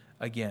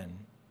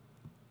again."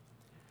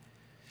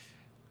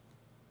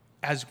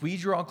 As we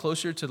draw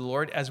closer to the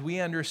Lord, as we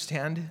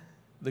understand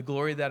the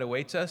glory that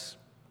awaits us,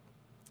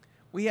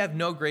 we have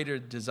no greater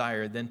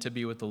desire than to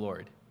be with the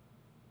Lord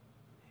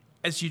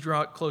as you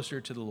draw closer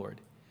to the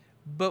Lord.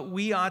 But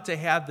we ought to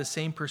have the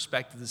same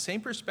perspective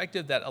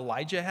that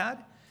Elijah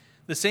had,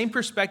 the same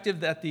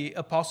perspective that the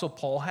Apostle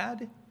Paul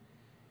had,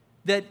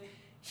 that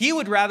he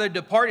would rather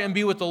depart and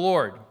be with the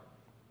Lord.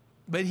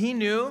 But he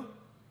knew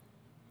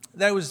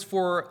that it was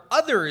for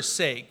others'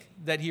 sake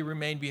that he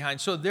remained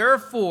behind. So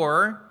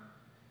therefore,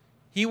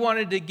 he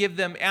wanted to give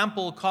them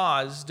ample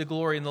cause to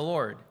glory in the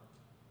Lord.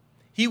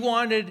 He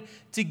wanted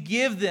to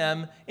give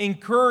them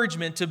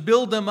encouragement, to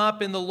build them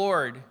up in the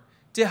Lord,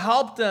 to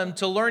help them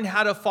to learn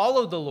how to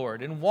follow the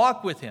Lord and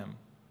walk with him.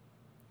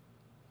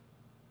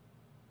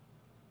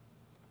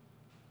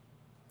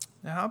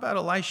 Now, how about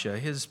Elisha,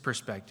 his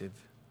perspective?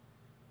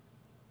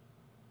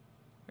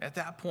 At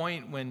that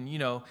point, when,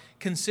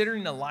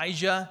 considering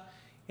Elijah,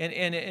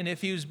 and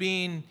if he was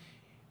being,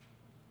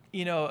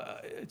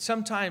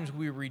 sometimes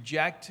we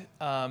reject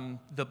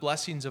the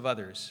blessings of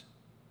others,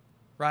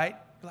 right?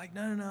 We're like,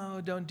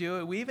 no, don't do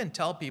it. We even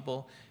tell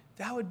people,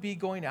 that would be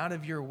going out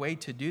of your way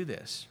to do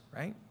this,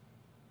 right?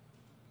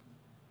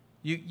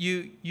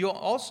 You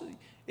also,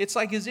 it's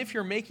like as if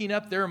you're making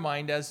up their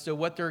mind as to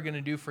what they're going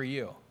to do for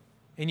you.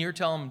 And you're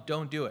telling them,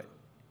 don't do it.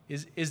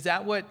 Is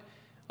that what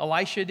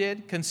Elisha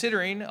did?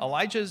 Considering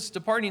Elijah's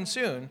departing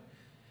soon,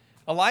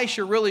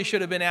 Elisha really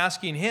should have been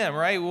asking him,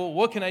 right? Well,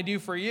 what can I do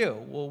for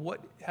you? Well,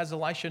 what has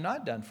Elisha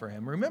not done for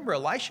him? Remember,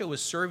 Elisha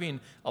was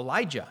serving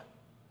Elijah.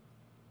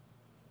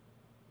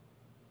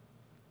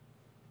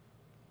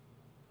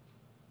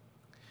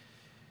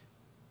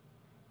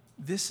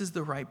 This is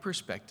the right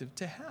perspective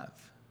to have.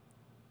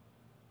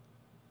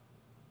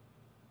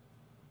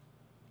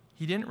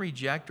 He didn't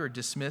reject or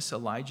dismiss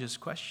Elijah's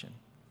question.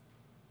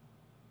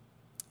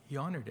 He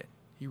honored it.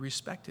 He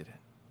respected it.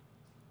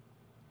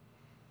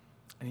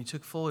 And he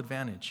took full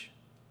advantage,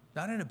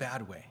 not in a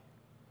bad way.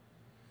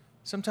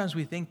 Sometimes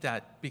we think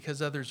that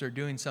because others are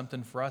doing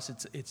something for us,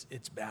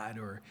 it's bad,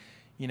 or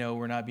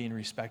we're not being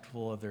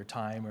respectful of their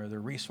time or their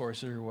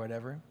resources or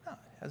whatever. No,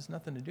 it has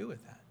nothing to do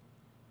with that.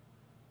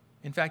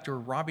 In fact, we're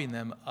robbing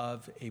them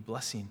of a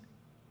blessing.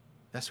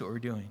 That's what we're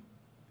doing.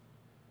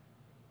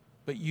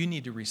 But you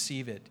need to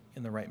receive it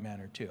in the right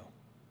manner too.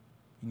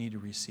 You need to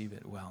receive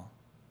it well.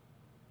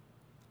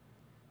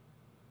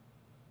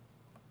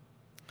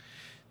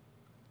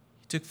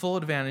 He took full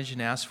advantage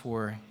and asked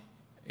for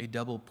a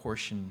double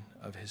portion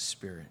of his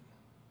spirit.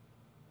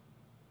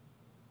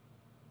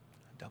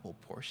 A double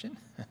portion?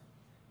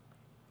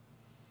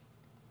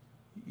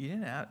 You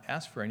didn't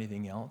ask for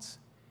anything else.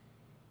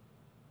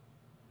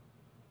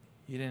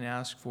 You didn't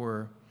ask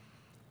for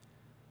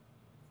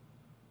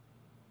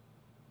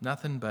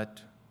nothing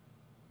but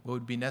what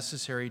would be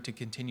necessary to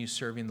continue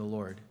serving the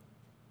Lord.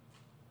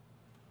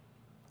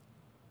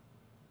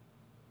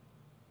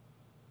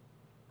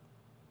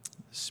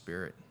 the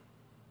Spirit,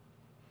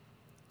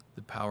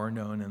 the power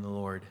known in the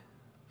Lord.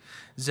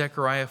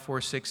 Zechariah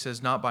 4:6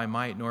 says, not by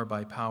might nor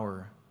by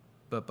power,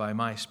 but by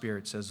my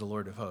Spirit, says the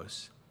Lord of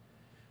hosts.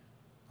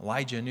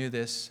 Elijah knew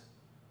this.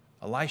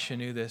 Elisha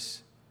knew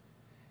this.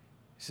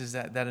 He says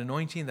that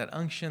anointing, that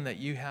unction that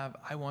you have,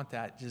 I want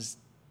that just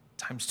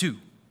times 2.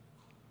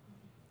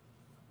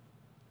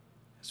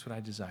 That's what I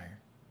desire.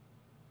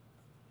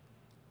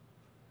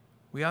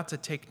 We ought to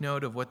take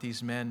note of what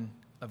these men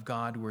of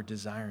God were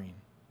desiring.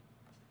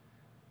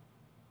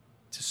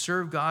 To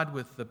serve God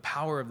with the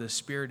power of the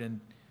Spirit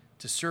and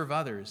to serve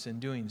others in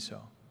doing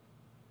so.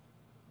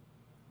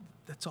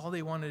 That's all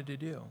they wanted to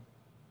do.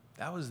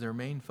 That was their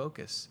main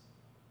focus.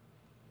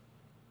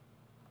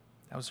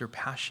 That was their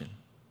passion,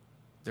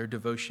 their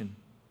devotion.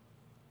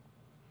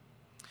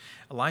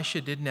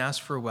 Elisha didn't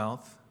ask for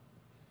wealth.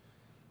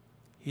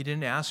 He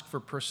didn't ask for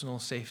personal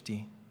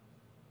safety.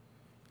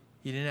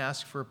 He didn't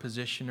ask for a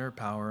position or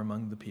power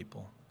among the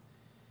people.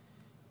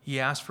 He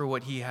asked for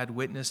what he had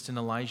witnessed in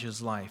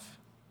Elijah's life,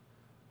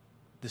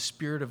 the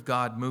Spirit of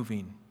God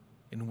moving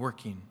and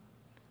working.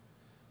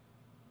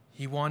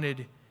 He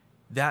wanted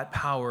that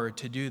power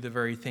to do the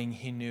very thing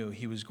he knew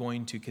he was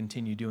going to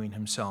continue doing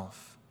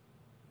himself.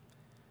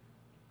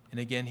 And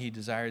again, he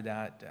desired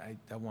that.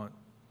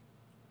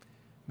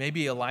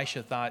 Maybe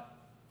Elisha thought,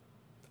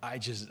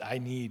 I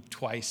need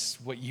twice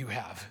what you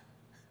have.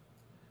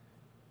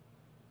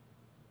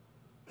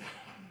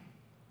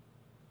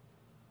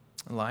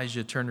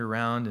 Elijah turned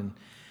around, and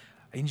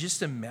I can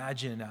just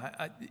imagine,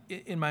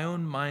 in my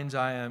own mind's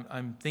eye,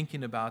 I'm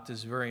thinking about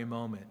this very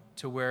moment,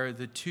 to where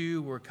the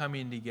two were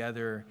coming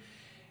together.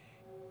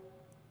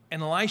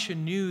 And Elisha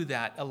knew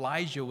that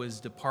Elijah was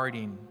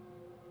departing.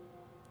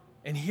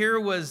 And here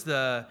was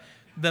the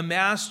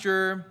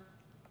master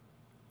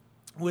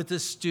with the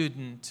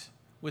student,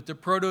 with the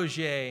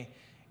protege,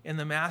 and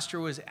the master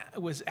was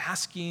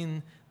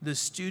asking the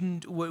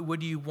student, what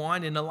do you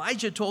want? And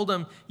Elijah told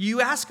him,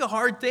 you ask a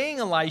hard thing,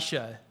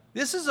 Elisha.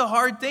 This is a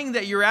hard thing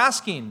that you're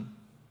asking.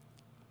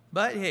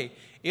 But hey,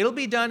 it'll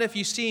be done if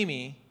you see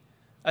me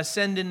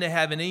ascend into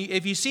heaven.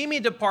 If you see me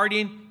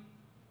departing,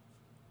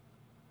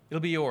 it'll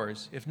be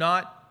yours. If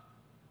not,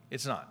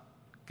 it's not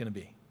going to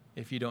be,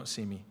 if you don't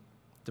see me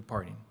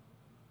departing.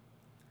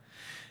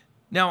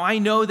 Now, I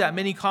know that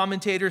many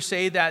commentators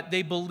say that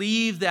they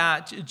believe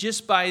that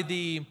just by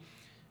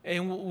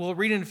and we'll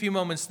read in a few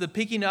moments, the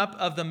picking up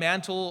of the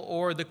mantle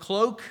or the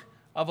cloak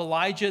of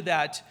Elijah,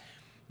 that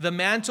the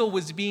mantle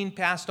was being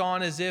passed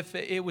on as if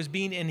it was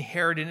being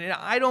inherited. And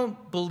I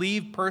don't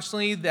believe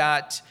personally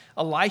that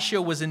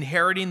Elisha was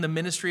inheriting the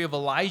ministry of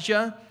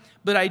Elijah,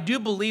 but I do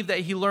believe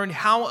that he learned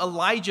how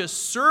Elijah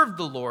served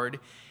the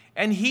Lord,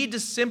 and he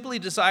just simply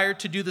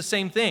desired to do the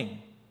same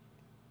thing.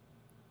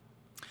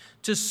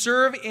 To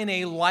serve in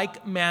a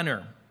like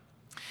manner.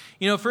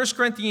 1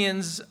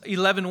 Corinthians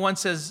 11:1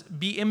 says,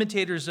 be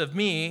imitators of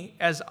me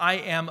as I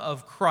am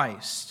of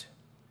Christ.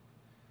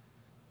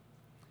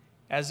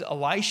 As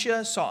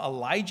Elisha saw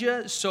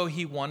Elijah, so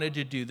he wanted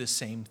to do the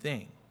same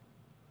thing.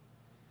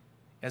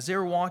 As they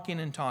were walking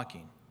and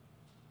talking,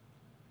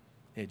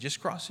 they had just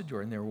crossed the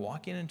Jordan, they were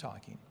walking and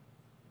talking.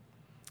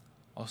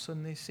 All of a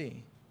sudden they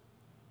see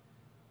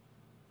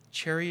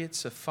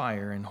chariots of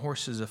fire and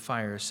horses of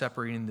fire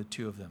separating the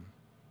two of them.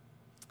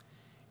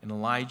 And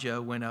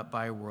Elijah went up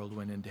by a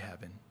whirlwind into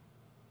heaven.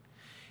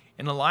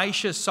 And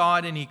Elisha saw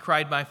it, and he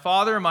cried, my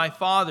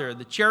father,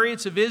 the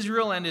chariots of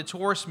Israel and its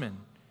horsemen.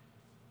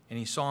 And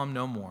he saw him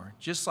no more.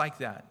 Just like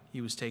that, he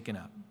was taken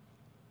up.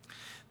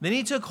 Then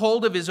he took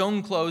hold of his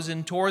own clothes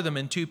and tore them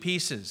in 2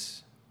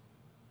 pieces.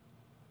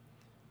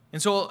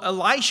 And so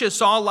Elisha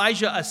saw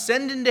Elijah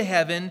ascend into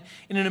heaven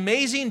in an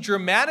amazing,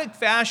 dramatic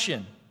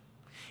fashion,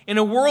 in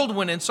a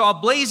whirlwind, and saw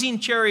blazing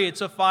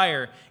chariots of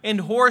fire and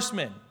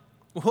horsemen.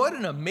 What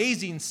an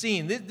amazing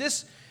scene.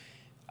 This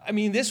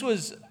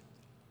was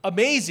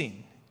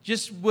amazing.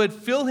 Just would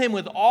fill him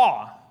with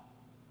awe.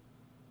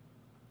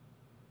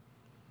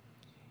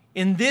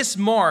 And this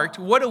marked,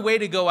 what a way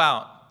to go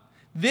out.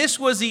 This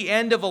was the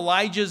end of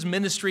Elijah's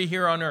ministry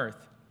here on earth.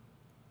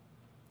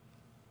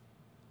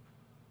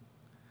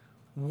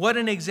 What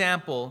an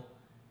example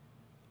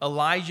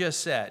Elijah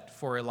set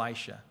for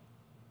Elisha.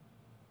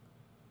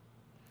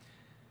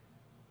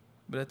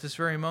 But at this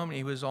very moment,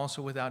 he was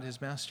also without his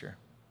master,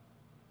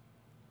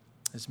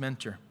 his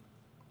mentor.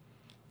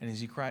 And as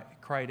he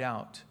cried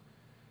out,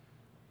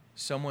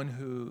 someone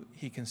who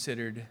he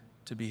considered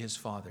to be his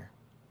father.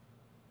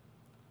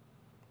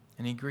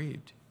 And he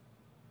grieved.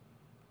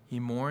 He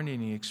mourned,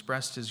 and he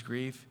expressed his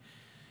grief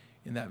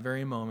in that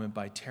very moment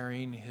by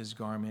tearing his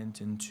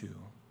garment in 2.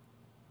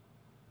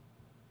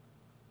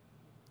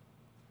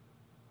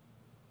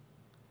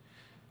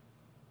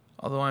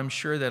 Although I'm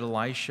sure that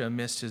Elisha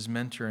missed his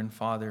mentor and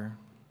father,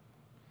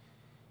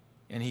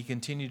 and he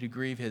continued to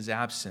grieve his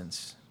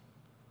absence,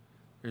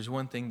 there's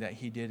one thing that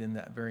he did in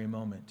that very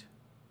moment.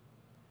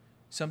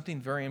 Something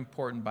very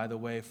important, by the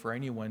way, for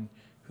anyone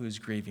who is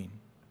grieving.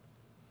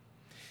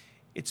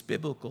 It's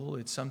biblical.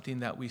 It's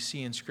something that we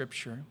see in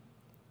Scripture.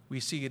 We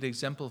see it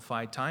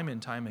exemplified time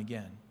and time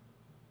again.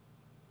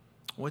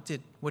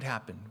 What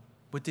happened?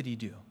 What did he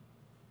do?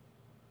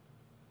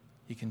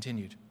 He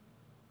continued.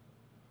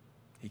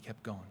 He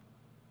kept going.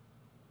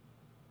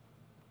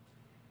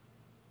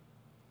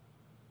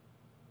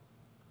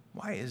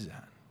 Why is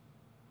that?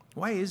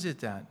 Why is it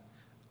that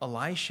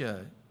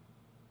Elisha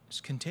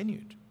has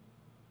continued?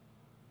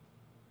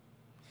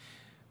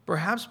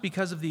 Perhaps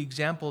because of the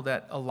example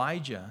that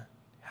Elijah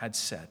had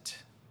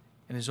set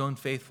in his own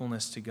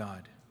faithfulness to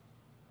God.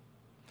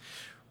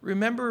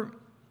 Remember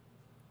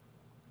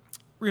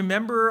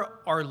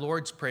our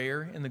Lord's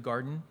Prayer in the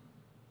garden?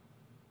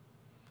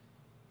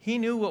 He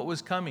knew what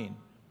was coming.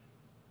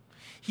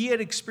 He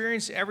had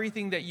experienced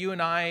everything that you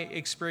and I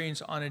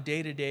experience on a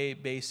day-to-day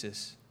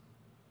basis.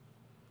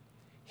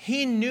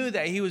 He knew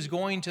that he was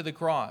going to the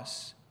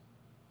cross.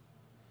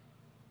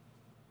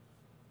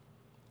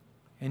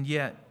 And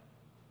yet,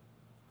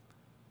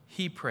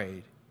 he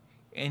prayed,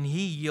 and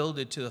he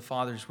yielded to the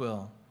Father's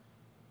will.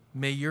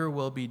 May your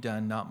will be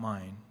done, not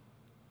mine.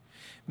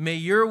 May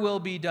your will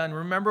be done.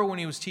 Remember when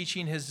he was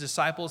teaching his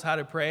disciples how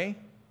to pray?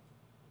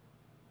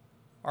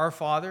 Our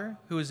Father,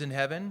 who is in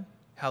heaven,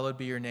 hallowed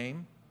be your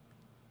name.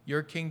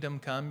 Your kingdom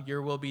come,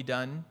 your will be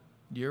done.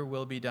 Your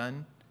will be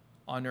done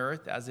on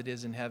earth as it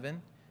is in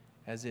heaven,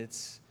 as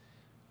it's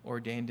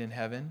ordained in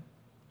heaven.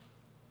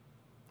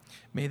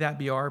 May that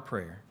be our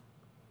prayer.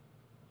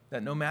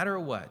 That no matter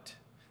what,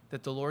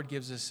 that the Lord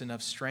gives us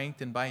enough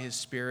strength, and by his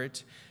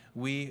Spirit,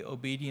 we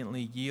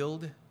obediently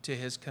yield to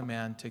his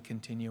command to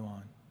continue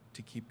on,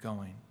 to keep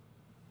going.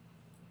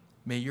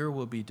 May your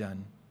will be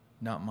done,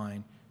 not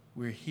mine.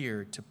 We're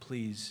here to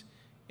please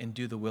and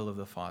do the will of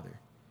the Father.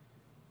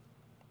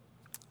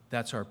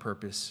 That's our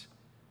purpose.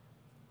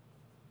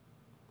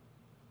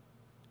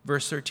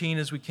 Verse 13,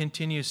 as we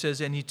continue,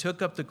 says, "And he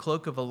took up the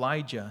cloak of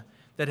Elijah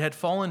that had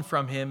fallen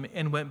from him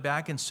and went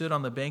back and stood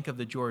on the bank of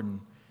the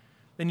Jordan.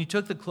 Then he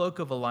took the cloak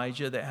of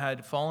Elijah that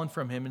had fallen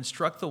from him and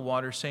struck the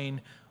water,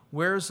 saying,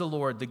 'Where is the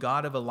Lord, the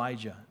God of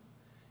Elijah?'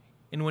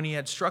 And when he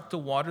had struck the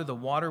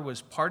water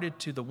was parted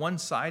to the one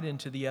side and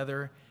to the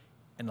other,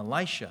 and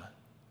Elisha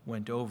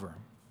went over."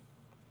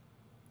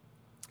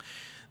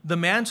 The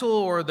mantle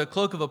or the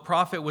cloak of a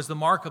prophet was the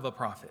mark of a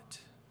prophet.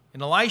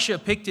 And Elisha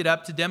picked it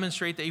up to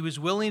demonstrate that he was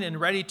willing and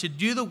ready to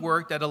do the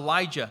work that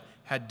Elijah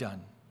had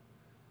done.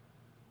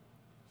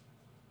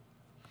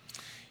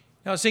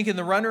 Now, I was thinking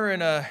the runner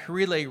in a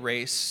relay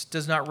race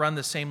does not run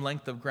the same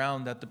length of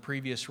ground that the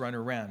previous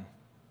runner ran,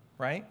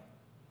 right?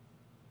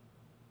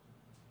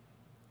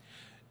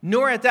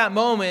 Nor at that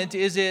moment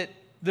is it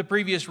the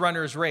previous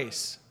runner's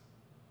race.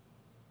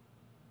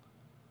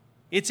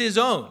 It's his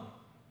own.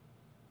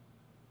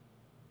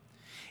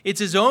 It's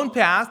his own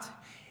path.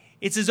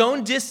 It's his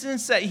own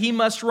distance that he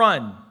must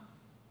run.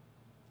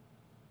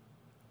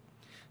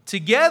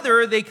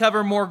 Together, they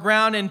cover more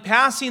ground, and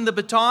passing the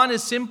baton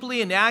is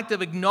simply an act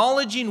of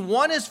acknowledging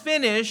one is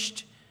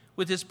finished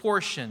with his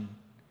portion.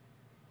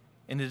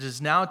 And it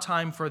is now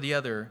time for the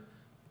other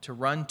to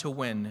run to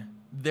win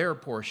their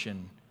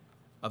portion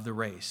of the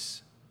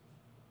race.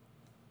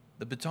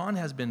 The baton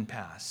has been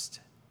passed,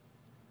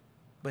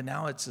 but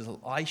now it's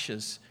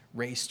Elisha's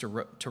race to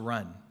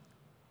run.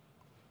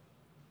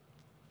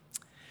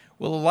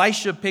 Well,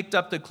 Elisha picked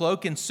up the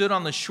cloak and stood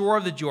on the shore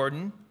of the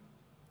Jordan.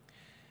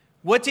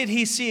 What did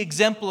he see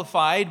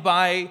exemplified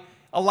by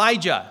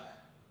Elijah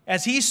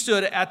as he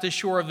stood at the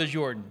shore of the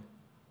Jordan?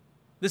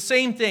 The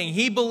same thing.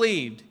 He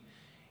believed,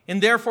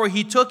 and therefore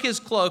he took his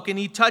cloak and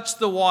he touched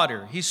the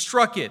water. He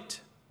struck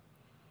it.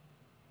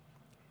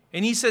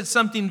 And he said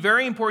something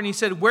very important. He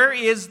said, "Where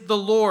is the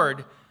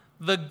Lord,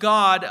 the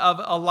God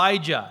of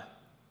Elijah?"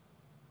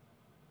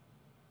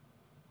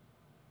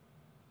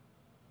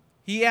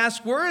 He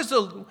asked, where is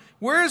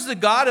the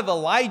God of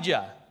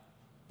Elijah?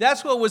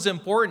 That's what was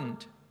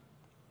important.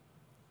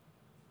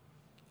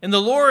 And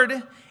the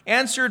Lord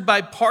answered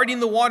by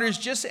parting the waters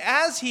just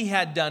as he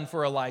had done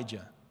for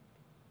Elijah.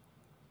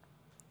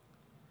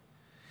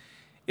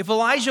 If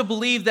Elijah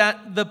believed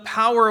that the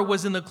power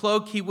was in the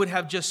cloak, he would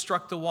have just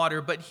struck the water.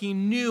 But he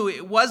knew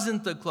it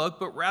wasn't the cloak,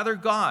 but rather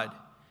God.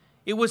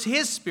 It was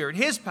his Spirit,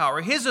 his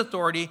power, his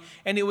authority,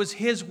 and it was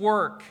his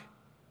work.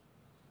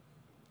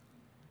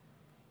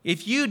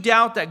 If you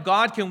doubt that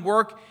God can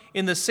work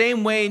in the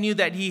same way in you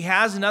that he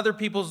has in other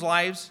people's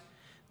lives,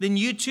 then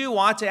you too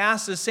ought to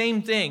ask the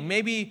same thing.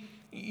 Maybe,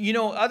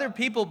 other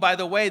people, by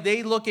the way,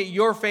 they look at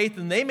your faith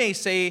and they may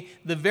say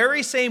the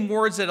very same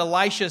words that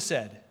Elisha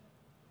said.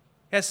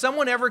 Has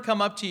someone ever come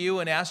up to you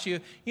and asked you,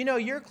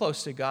 you're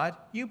close to God,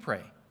 you pray?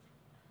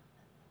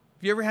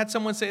 Have you ever had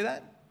someone say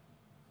that?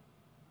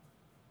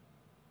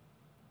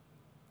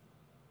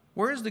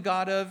 Where is the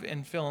God of,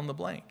 and fill in the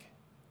blank?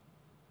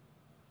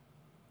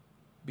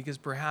 Because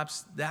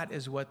perhaps that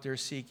is what they're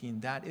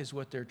seeking. That is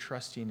what they're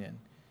trusting in.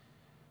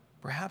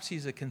 Perhaps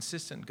he's a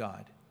consistent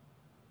God.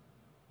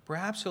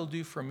 Perhaps he'll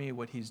do for me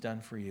what he's done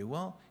for you.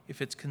 Well,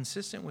 if it's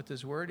consistent with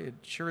his word, it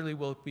surely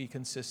will be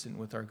consistent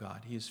with our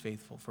God. He is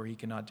faithful, for he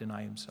cannot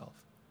deny himself.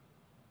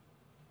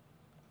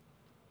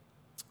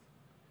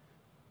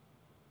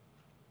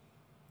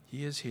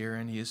 He is here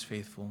and he is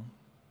faithful,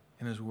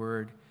 and his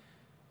word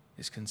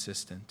is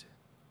consistent.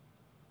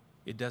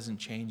 it doesn't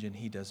change and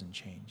he doesn't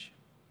change.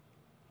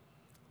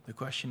 The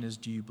question is,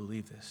 do you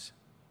believe this?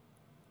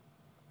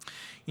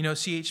 You know,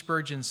 C.H.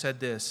 Spurgeon said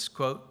this,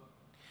 quote,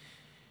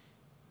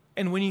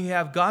 "And when you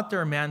have got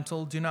their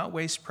mantle, do not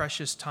waste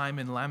precious time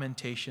in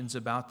lamentations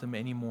about them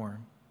anymore.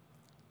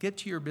 Get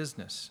to your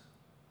business.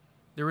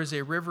 There is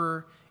a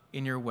river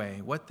in your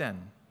way. What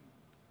then?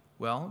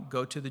 Well,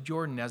 go to the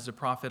Jordan as the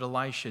prophet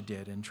Elisha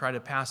did and try to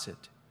pass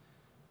it.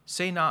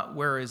 Say not,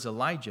 'Where is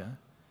Elijah?'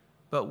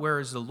 but 'Where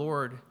is the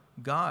Lord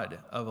God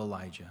of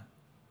Elijah?'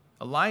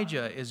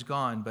 Elijah is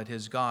gone, but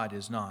his God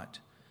is not.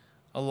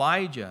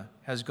 Elijah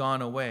has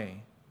gone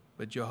away,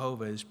 but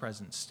Jehovah is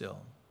present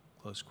still."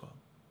 Close quote.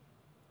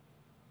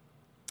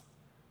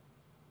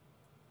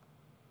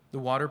 The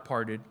water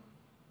parted,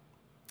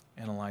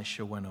 and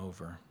Elisha went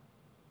over.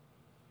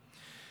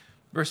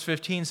 Verse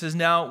 15 says,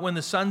 "Now when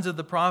the sons of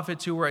the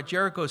prophets who were at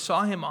Jericho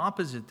saw him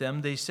opposite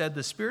them, they said,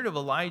 'The spirit of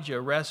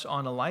Elijah rests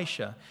on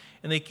Elisha.'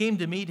 And they came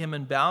to meet him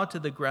and bowed to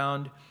the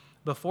ground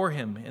before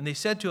him. And they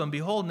said to him,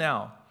 'Behold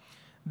now,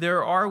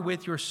 there are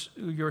with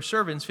your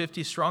servants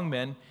 50 strong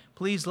men.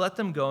 Please let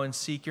them go and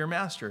seek your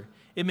master.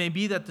 It may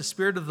be that the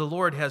Spirit of the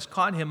Lord has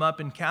caught him up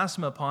and cast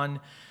him upon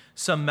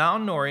some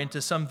mountain or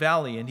into some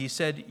valley.' And he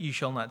said, 'You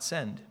shall not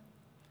send.'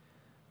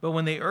 But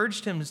when they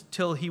urged him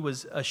till he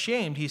was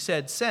ashamed, he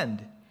said,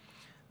 'Send.'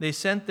 They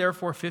sent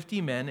therefore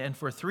 50 men, and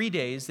for 3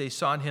 days they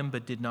sought him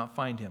but did not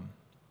find him.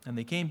 And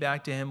they came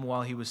back to him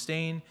while he was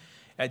staying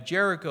at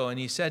Jericho, and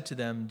he said to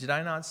them, 'Did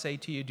I not say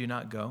to you, do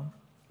not go?'"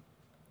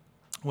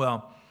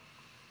 Well,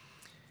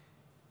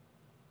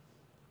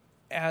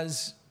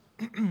 as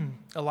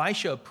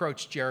Elisha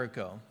approached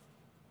Jericho,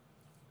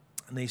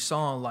 and they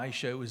saw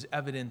Elisha, it was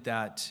evident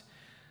that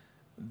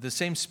the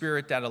same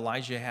spirit that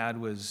Elijah had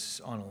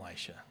was on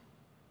Elisha.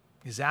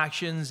 His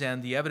actions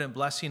and the evident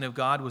blessing of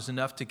God was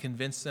enough to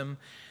convince them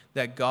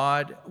that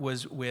God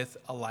was with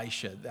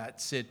Elisha.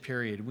 That's it,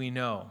 period. We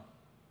know.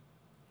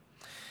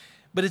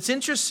 But it's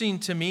interesting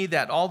to me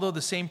that although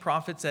the same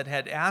prophets that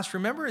had asked,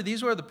 remember,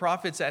 these were the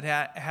prophets that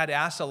had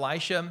asked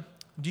Elisha,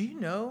 "Do you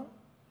know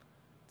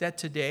that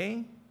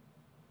today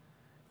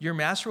your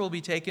master will be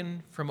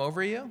taken from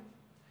over you?"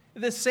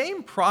 The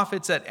same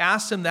prophets that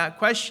asked him that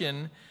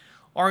question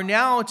are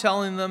now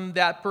telling them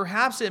that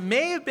perhaps it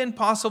may have been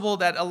possible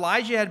that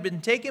Elijah had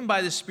been taken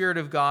by the Spirit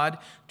of God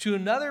to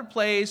another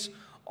place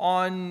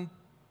on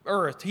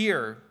earth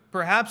here,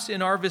 perhaps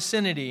in our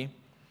vicinity.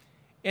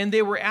 And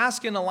they were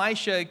asking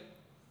Elisha,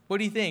 "What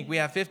do you think? We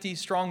have 50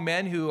 strong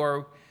men who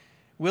are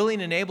willing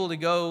and able to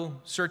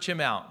go search him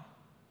out."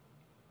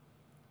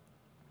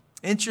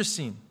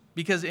 Interesting,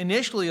 because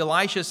initially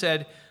Elisha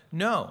said,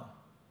 "No,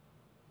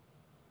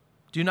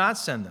 do not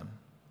send them."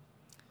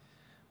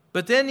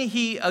 But then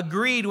he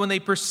agreed when they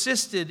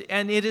persisted,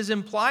 and it is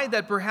implied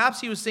that perhaps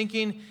he was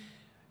thinking,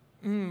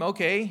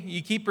 okay,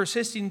 you keep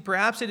persisting,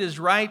 perhaps it is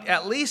right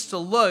at least to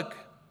look.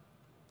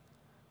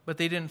 But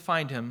they didn't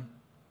find him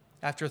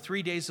after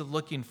 3 days of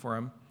looking for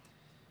him.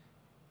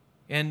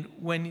 And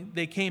when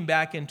they came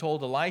back and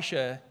told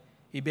Elisha,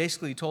 he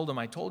basically told him,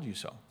 "I told you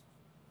so.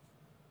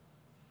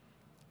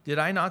 Did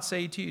I not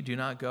say to you, do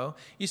not go?"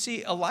 You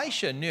see,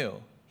 Elisha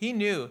knew. He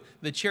knew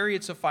the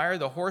chariots of fire,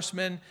 the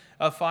horsemen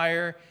of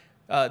fire,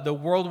 the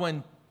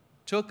whirlwind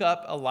took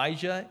up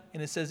Elijah,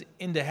 and it says,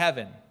 into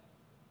heaven.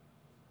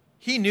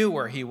 He knew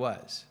where he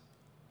was.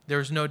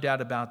 There's no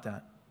doubt about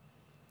that.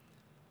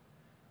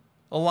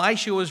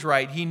 Elisha was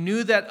right. He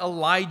knew that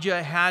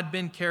Elijah had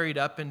been carried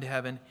up into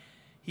heaven.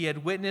 He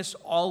had witnessed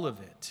all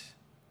of it.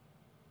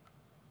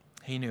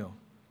 He knew.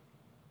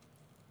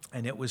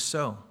 And it was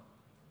so.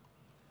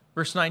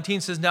 Verse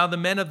 19 says, "Now the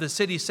men of the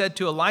city said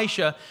to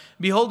Elisha,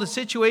 'Behold, the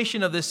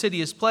situation of the city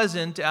is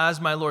pleasant,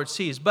 as my Lord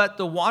sees, but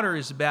the water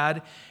is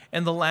bad,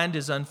 and the land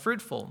is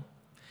unfruitful.'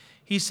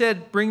 He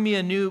said, 'Bring me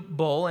a new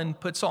bowl and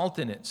put salt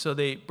in it.' So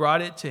they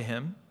brought it to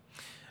him.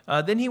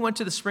 Then he went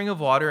to the spring of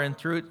water and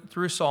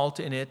threw salt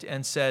in it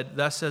and said,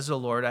 'Thus says the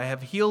Lord, I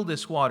have healed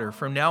this water.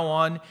 From now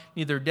on,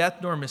 neither death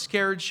nor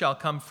miscarriage shall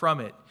come from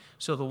it.'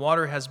 So the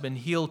water has been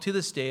healed to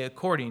this day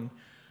according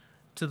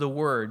to the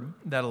word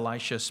that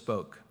Elisha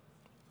spoke."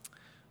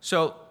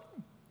 So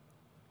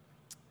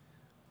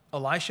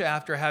Elisha,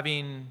 after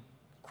having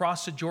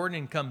crossed the Jordan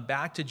and come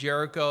back to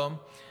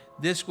Jericho,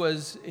 this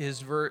was his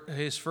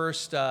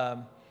first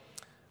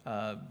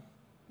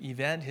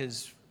event,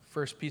 his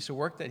first piece of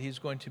work that he's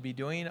going to be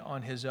doing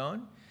on his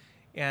own.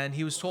 And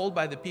he was told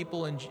by the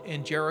people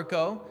in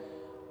Jericho,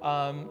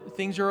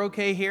 things are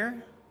okay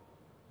here,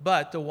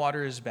 but the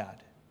water is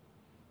bad.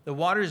 The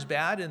water is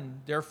bad,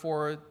 and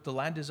therefore the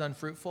land is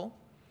unfruitful.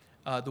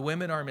 The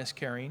women are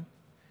miscarrying.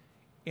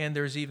 And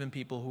there's even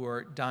people who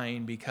are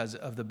dying because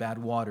of the bad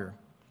water.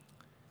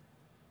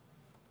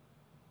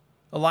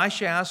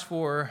 Elisha asked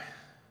for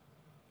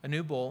a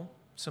new bowl,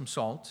 some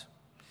salt.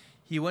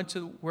 He went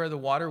to where the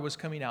water was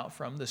coming out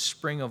from, the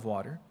spring of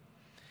water,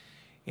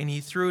 and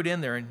he threw it in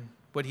there, and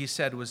what he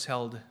said was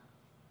held.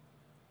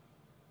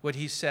 What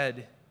he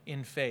said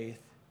in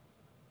faith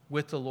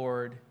with the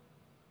Lord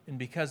and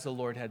because the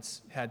Lord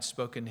had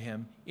spoken to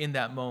him in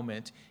that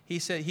moment. He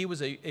said he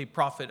was a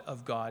prophet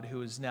of God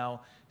who is now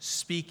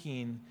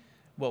speaking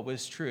what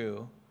was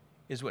true,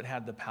 is what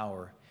had the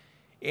power.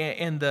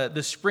 And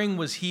the spring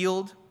was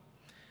healed.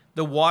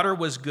 The water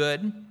was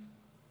good.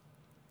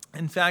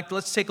 In fact,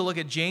 let's take a look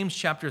at James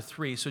chapter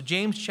 3. So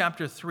James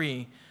chapter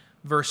 3,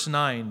 verse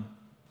 9.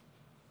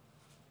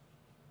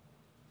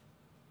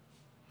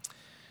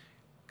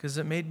 Because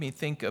it made me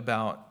think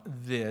about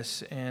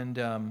this,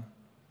 and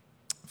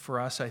for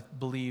us, I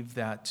believe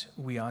that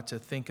we ought to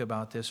think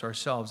about this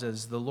ourselves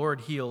as the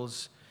Lord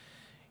heals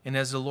and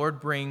as the Lord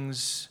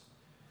brings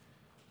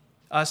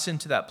us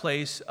into that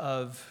place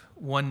of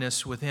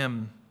oneness with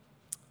him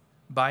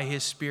by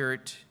his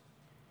Spirit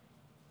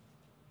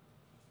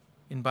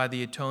and by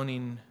the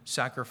atoning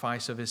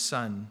sacrifice of his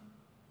Son.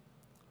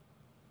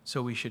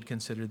 So we should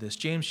consider this.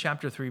 James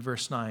chapter 3,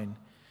 verse 9.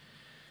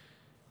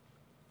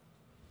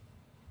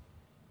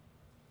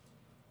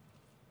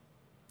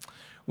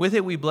 With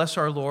it we bless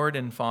our Lord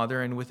and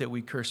Father, and with it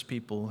we curse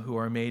people who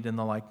are made in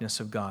the likeness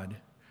of God.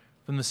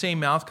 From the same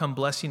mouth come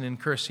blessing and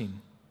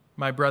cursing.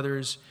 My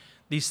brothers,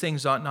 these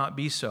things ought not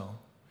be so.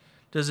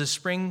 Does a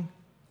spring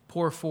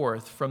pour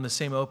forth from the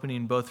same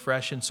opening both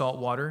fresh and salt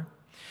water?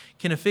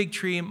 Can a fig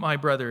tree, my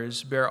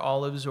brothers, bear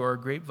olives, or a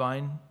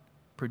grapevine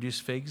produce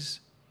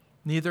figs?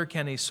 Neither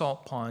can a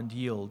salt pond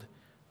yield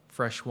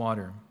fresh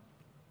water.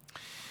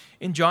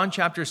 In John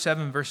chapter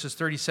 7, verses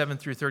 37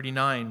 through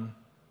 39,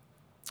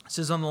 it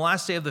says, on the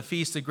last day of the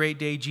feast, the great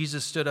day,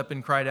 Jesus stood up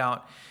and cried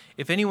out,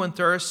 if anyone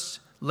thirsts,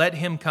 let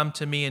him come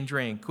to me and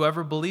drink.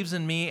 Whoever believes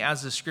in me,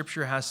 as the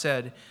scripture has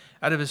said,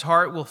 out of his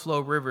heart will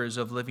flow rivers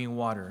of living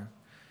water.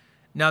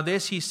 Now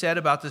this he said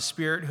about the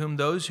Spirit, whom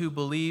those who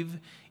believe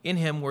in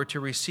him were to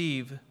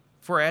receive,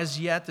 for as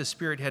yet the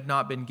Spirit had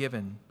not been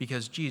given,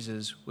 because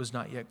Jesus was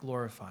not yet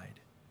glorified.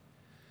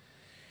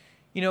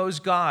 You know, it was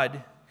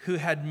God who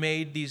had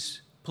made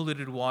these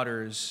polluted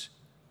waters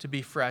to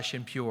be fresh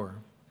and pure.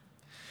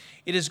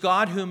 It is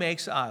God who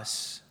makes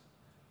us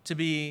to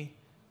be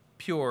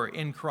pure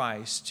in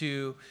Christ.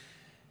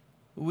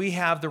 We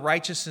have the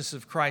righteousness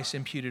of Christ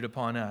imputed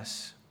upon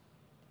us.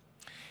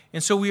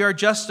 And so we are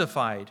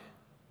justified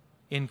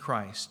in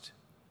Christ.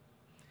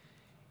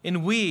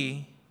 And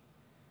we,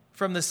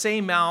 from the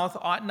same mouth,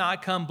 ought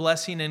not come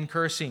blessing and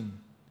cursing.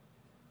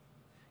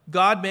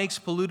 God makes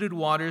polluted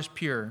waters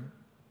pure.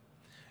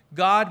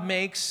 God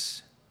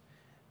makes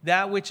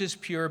that which is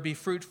pure be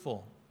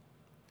fruitful,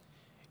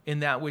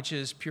 and that which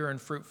is pure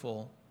and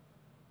fruitful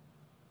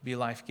be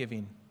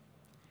life-giving.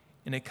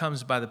 And it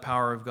comes by the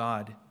power of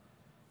God.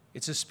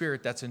 It's a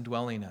Spirit that's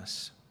indwelling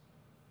us.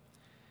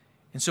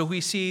 And so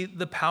we see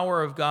the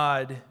power of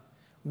God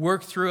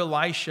work through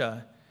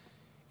Elisha,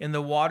 and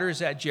the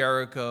waters at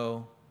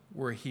Jericho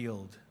were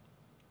healed.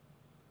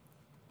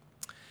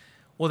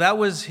 Well, that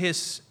was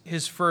his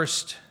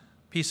first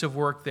piece of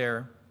work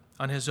there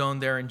on his own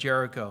there in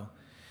Jericho.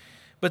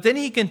 But then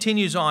he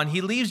continues on. He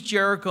leaves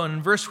Jericho, and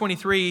in verse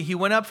 23, he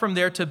went up from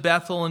there to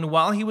Bethel, and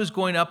while he was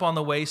going up on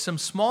the way, some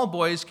small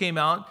boys came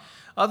out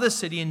of the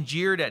city and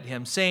jeered at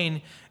him,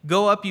 saying,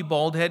 go up, you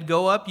bald head,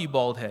 go up, you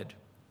bald head.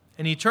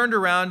 And he turned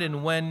around,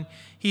 and when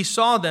he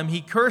saw them, he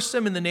cursed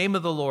them in the name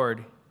of the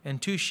Lord.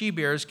 And 2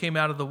 she-bears came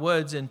out of the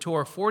woods and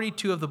tore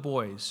 42 of the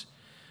boys.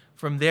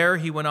 From there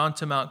he went on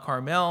to Mount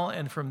Carmel,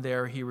 and from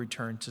there he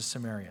returned to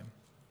Samaria.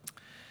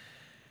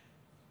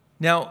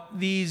 Now,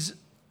 these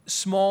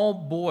small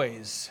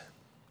boys,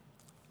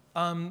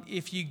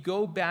 if you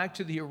go back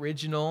to the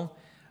original,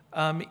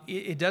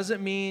 it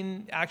doesn't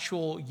mean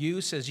actual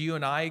use as you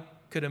and I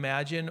could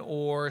imagine,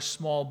 or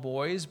small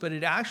boys, but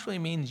it actually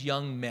means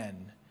young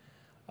men.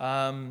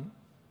 And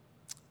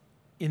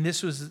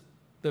this was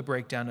the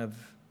breakdown of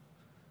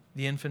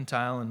the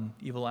infantile and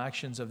evil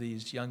actions of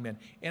these young men.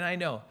 And I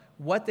know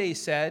what they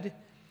said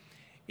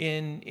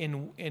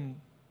in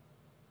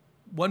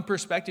one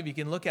perspective, you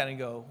can look at it and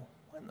go,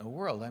 what in the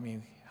world? I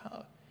mean,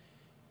 how?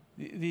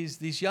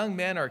 These young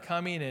men are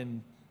coming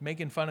and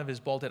making fun of his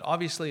bald head.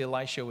 Obviously,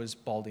 Elisha was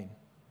balding,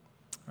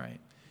 right?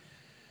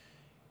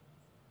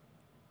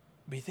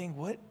 But you think,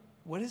 what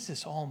does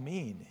this all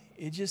mean?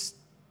 It just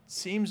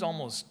seems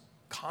almost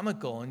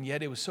comical, and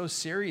yet it was so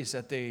serious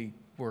that they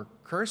were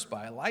cursed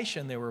by Elisha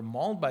and they were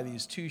mauled by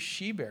these 2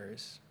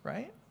 she-bears,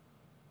 right?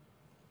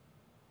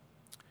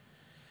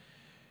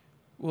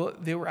 Well,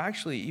 they were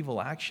actually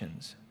evil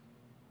actions.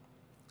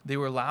 They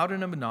were loud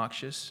and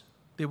obnoxious.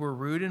 They were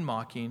rude and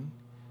mocking,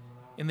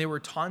 and they were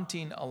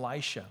taunting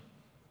Elisha.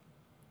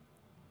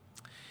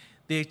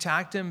 They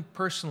attacked him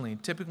personally,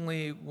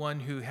 typically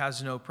one who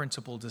has no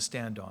principle to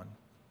stand on,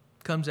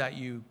 comes at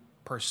you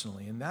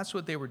personally. And that's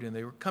what they were doing.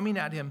 They were coming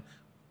at him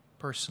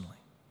personally.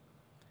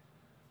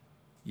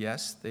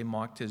 Yes, they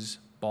mocked his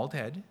bald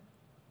head.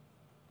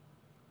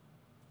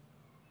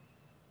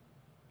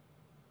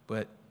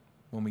 But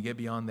when we get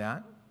beyond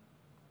that,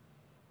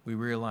 we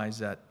realize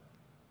that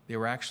they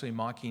were actually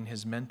mocking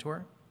his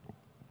mentor,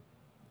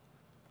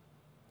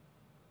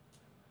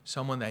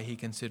 someone that he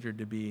considered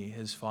to be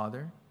his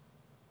father.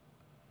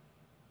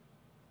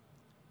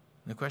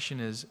 The question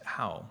is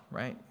how,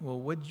 right? Well,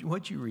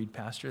 what'd you read,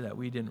 Pastor, that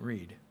we didn't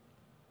read?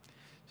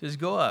 It says,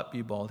 go up,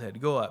 you bald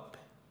head. Go up,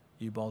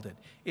 you bald head.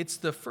 It's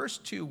the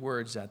first two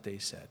words that they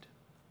said.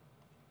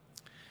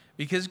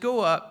 Because go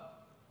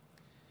up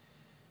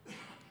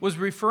was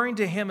referring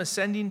to him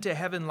ascending to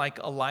heaven like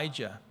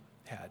Elijah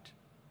had.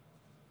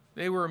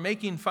 They were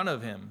making fun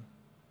of him,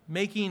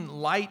 making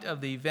light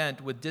of the event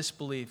with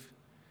disbelief,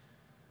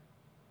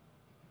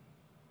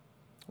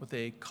 with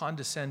a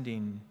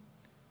condescending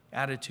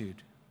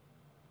attitude.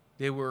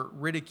 They were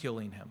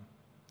ridiculing him,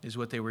 is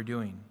what they were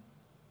doing.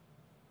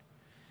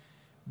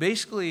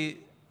 Basically,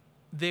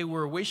 they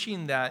were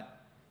wishing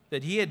that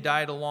he had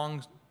died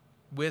along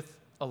with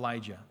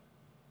Elijah,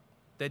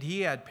 that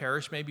he had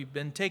perished, maybe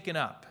been taken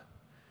up.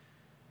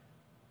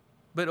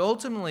 But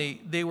ultimately,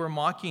 they were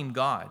mocking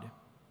God.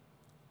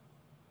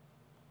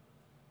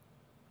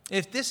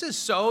 If this is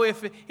so,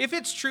 if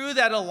it's true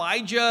that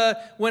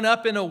Elijah went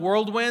up in a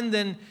whirlwind,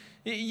 then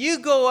you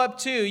go up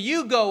too.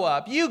 You go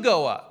up. You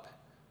go up.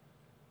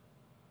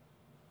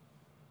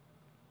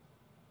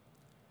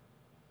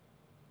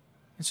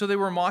 And so they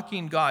were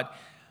mocking God.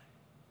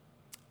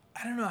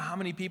 I don't know how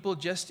many people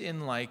just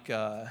in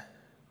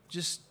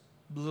just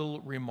little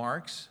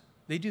remarks,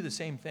 they do the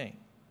same thing.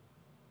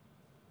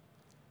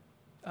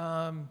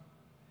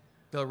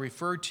 They'll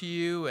refer to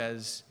you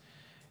as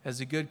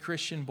a good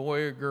Christian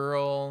boy or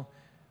girl.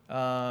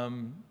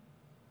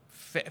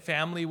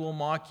 Family will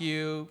mock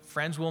you.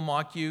 Friends will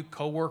mock you.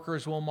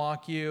 Coworkers will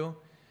mock you.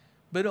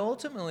 But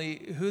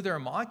ultimately, who they're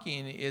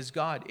mocking is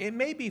God. It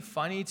may be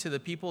funny to the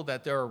people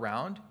that they're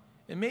around.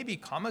 It may be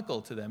comical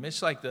to them.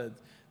 It's like the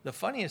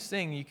funniest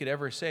thing you could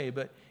ever say.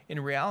 But in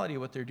reality,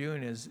 what they're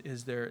doing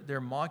is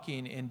they're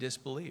mocking in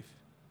disbelief.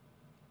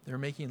 They're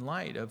making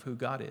light of who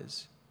God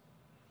is.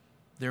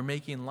 They're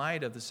making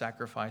light of the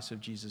sacrifice of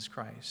Jesus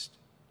Christ.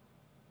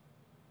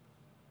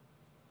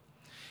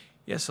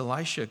 Yes,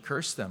 Elisha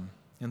cursed them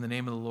in the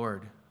name of the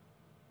Lord.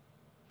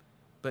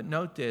 But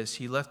note this,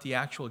 he left the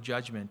actual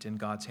judgment in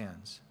God's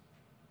hands.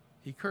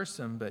 He cursed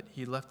them, but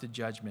he left the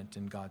judgment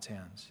in God's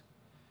hands.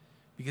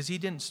 Because he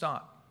didn't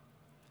stop.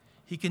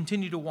 He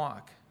continued to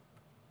walk.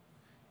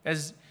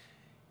 As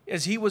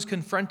he was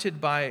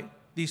confronted by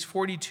these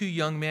 42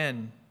 young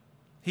men,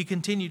 he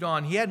continued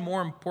on. He had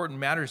more important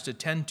matters to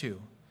tend to.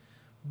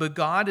 But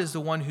God is the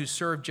one who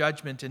served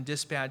judgment and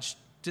dispatched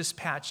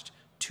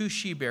 2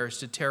 she-bears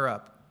to tear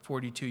up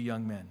 42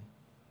 young men.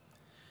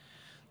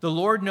 The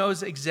Lord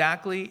knows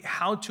exactly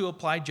how to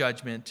apply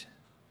judgment,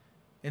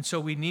 and so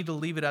we need to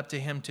leave it up to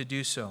him to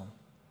do so.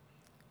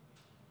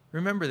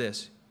 Remember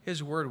this,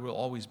 his word will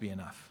always be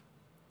enough.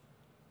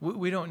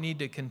 We don't need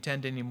to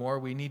contend anymore.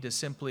 We need to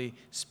simply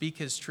speak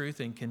his truth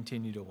and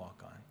continue to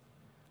walk on.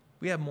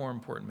 We have more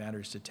important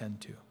matters to tend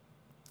to.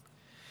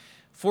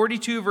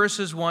 42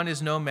 verses 1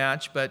 is no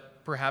match,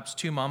 but perhaps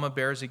 2 mama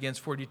bears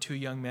against 42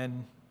 young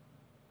men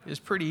is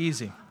pretty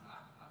easy.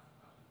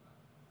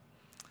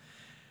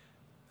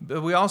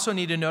 But we also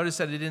need to notice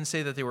that it didn't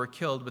say that they were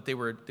killed, but they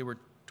were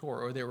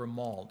tore or they were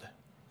mauled.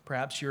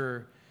 Perhaps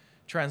your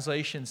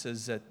translation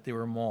says that they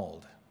were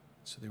mauled.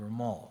 So they were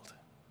mauled.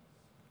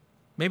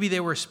 Maybe they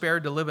were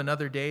spared to live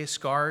another day,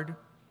 scarred,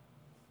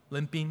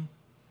 limping,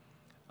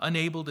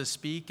 unable to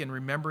speak, and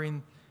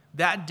remembering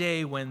that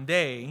day when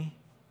they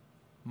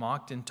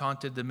mocked and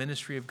taunted the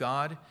ministry of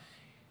God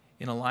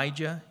in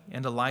Elijah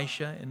and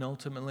Elisha, and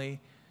ultimately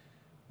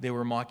they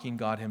were mocking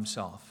God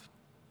himself.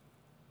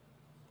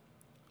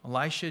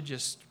 Elisha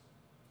just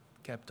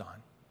kept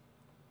on.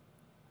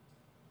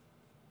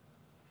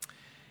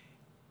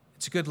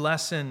 It's a good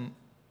lesson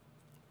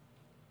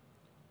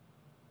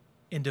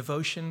in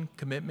devotion,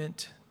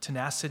 commitment,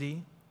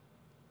 tenacity,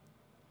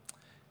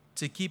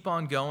 to keep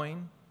on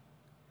going,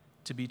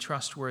 to be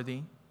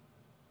trustworthy,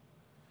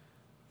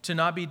 to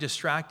not be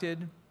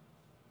distracted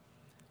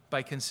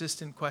by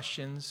consistent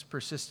questions,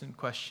 persistent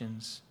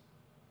questions,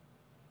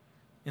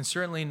 and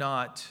certainly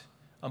not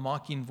a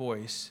mocking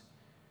voice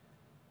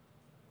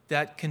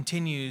that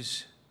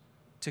continues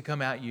to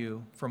come at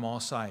you from all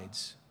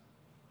sides.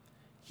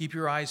 Keep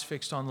your eyes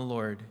fixed on the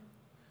Lord.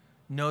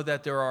 Know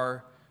that there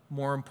are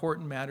more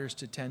important matters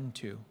to tend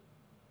to.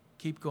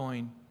 Keep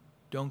going.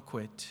 Don't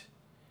quit.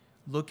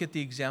 Look at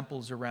the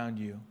examples around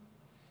you.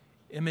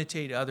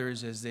 Imitate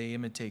others as they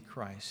imitate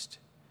Christ.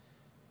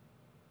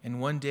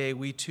 And one day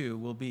we too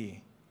will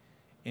be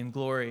in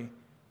glory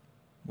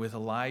with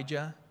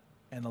Elijah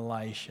and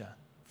Elisha,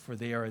 for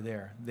they are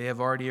there. They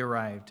have already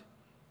arrived.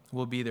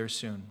 We'll be there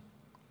soon.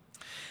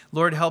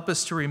 Lord, help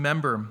us to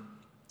remember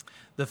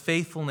the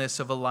faithfulness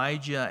of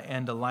Elijah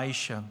and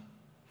Elisha,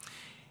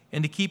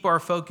 and to keep our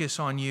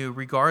focus on you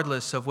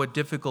regardless of what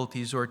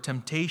difficulties or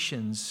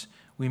temptations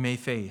we may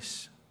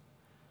face.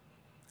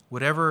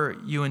 Whatever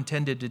you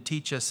intended to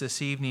teach us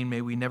this evening,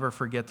 may we never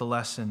forget the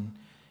lesson,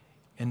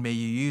 and may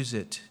you use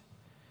it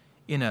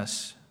in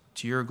us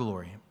to your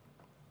glory.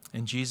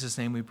 In Jesus'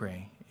 name we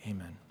pray,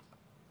 amen.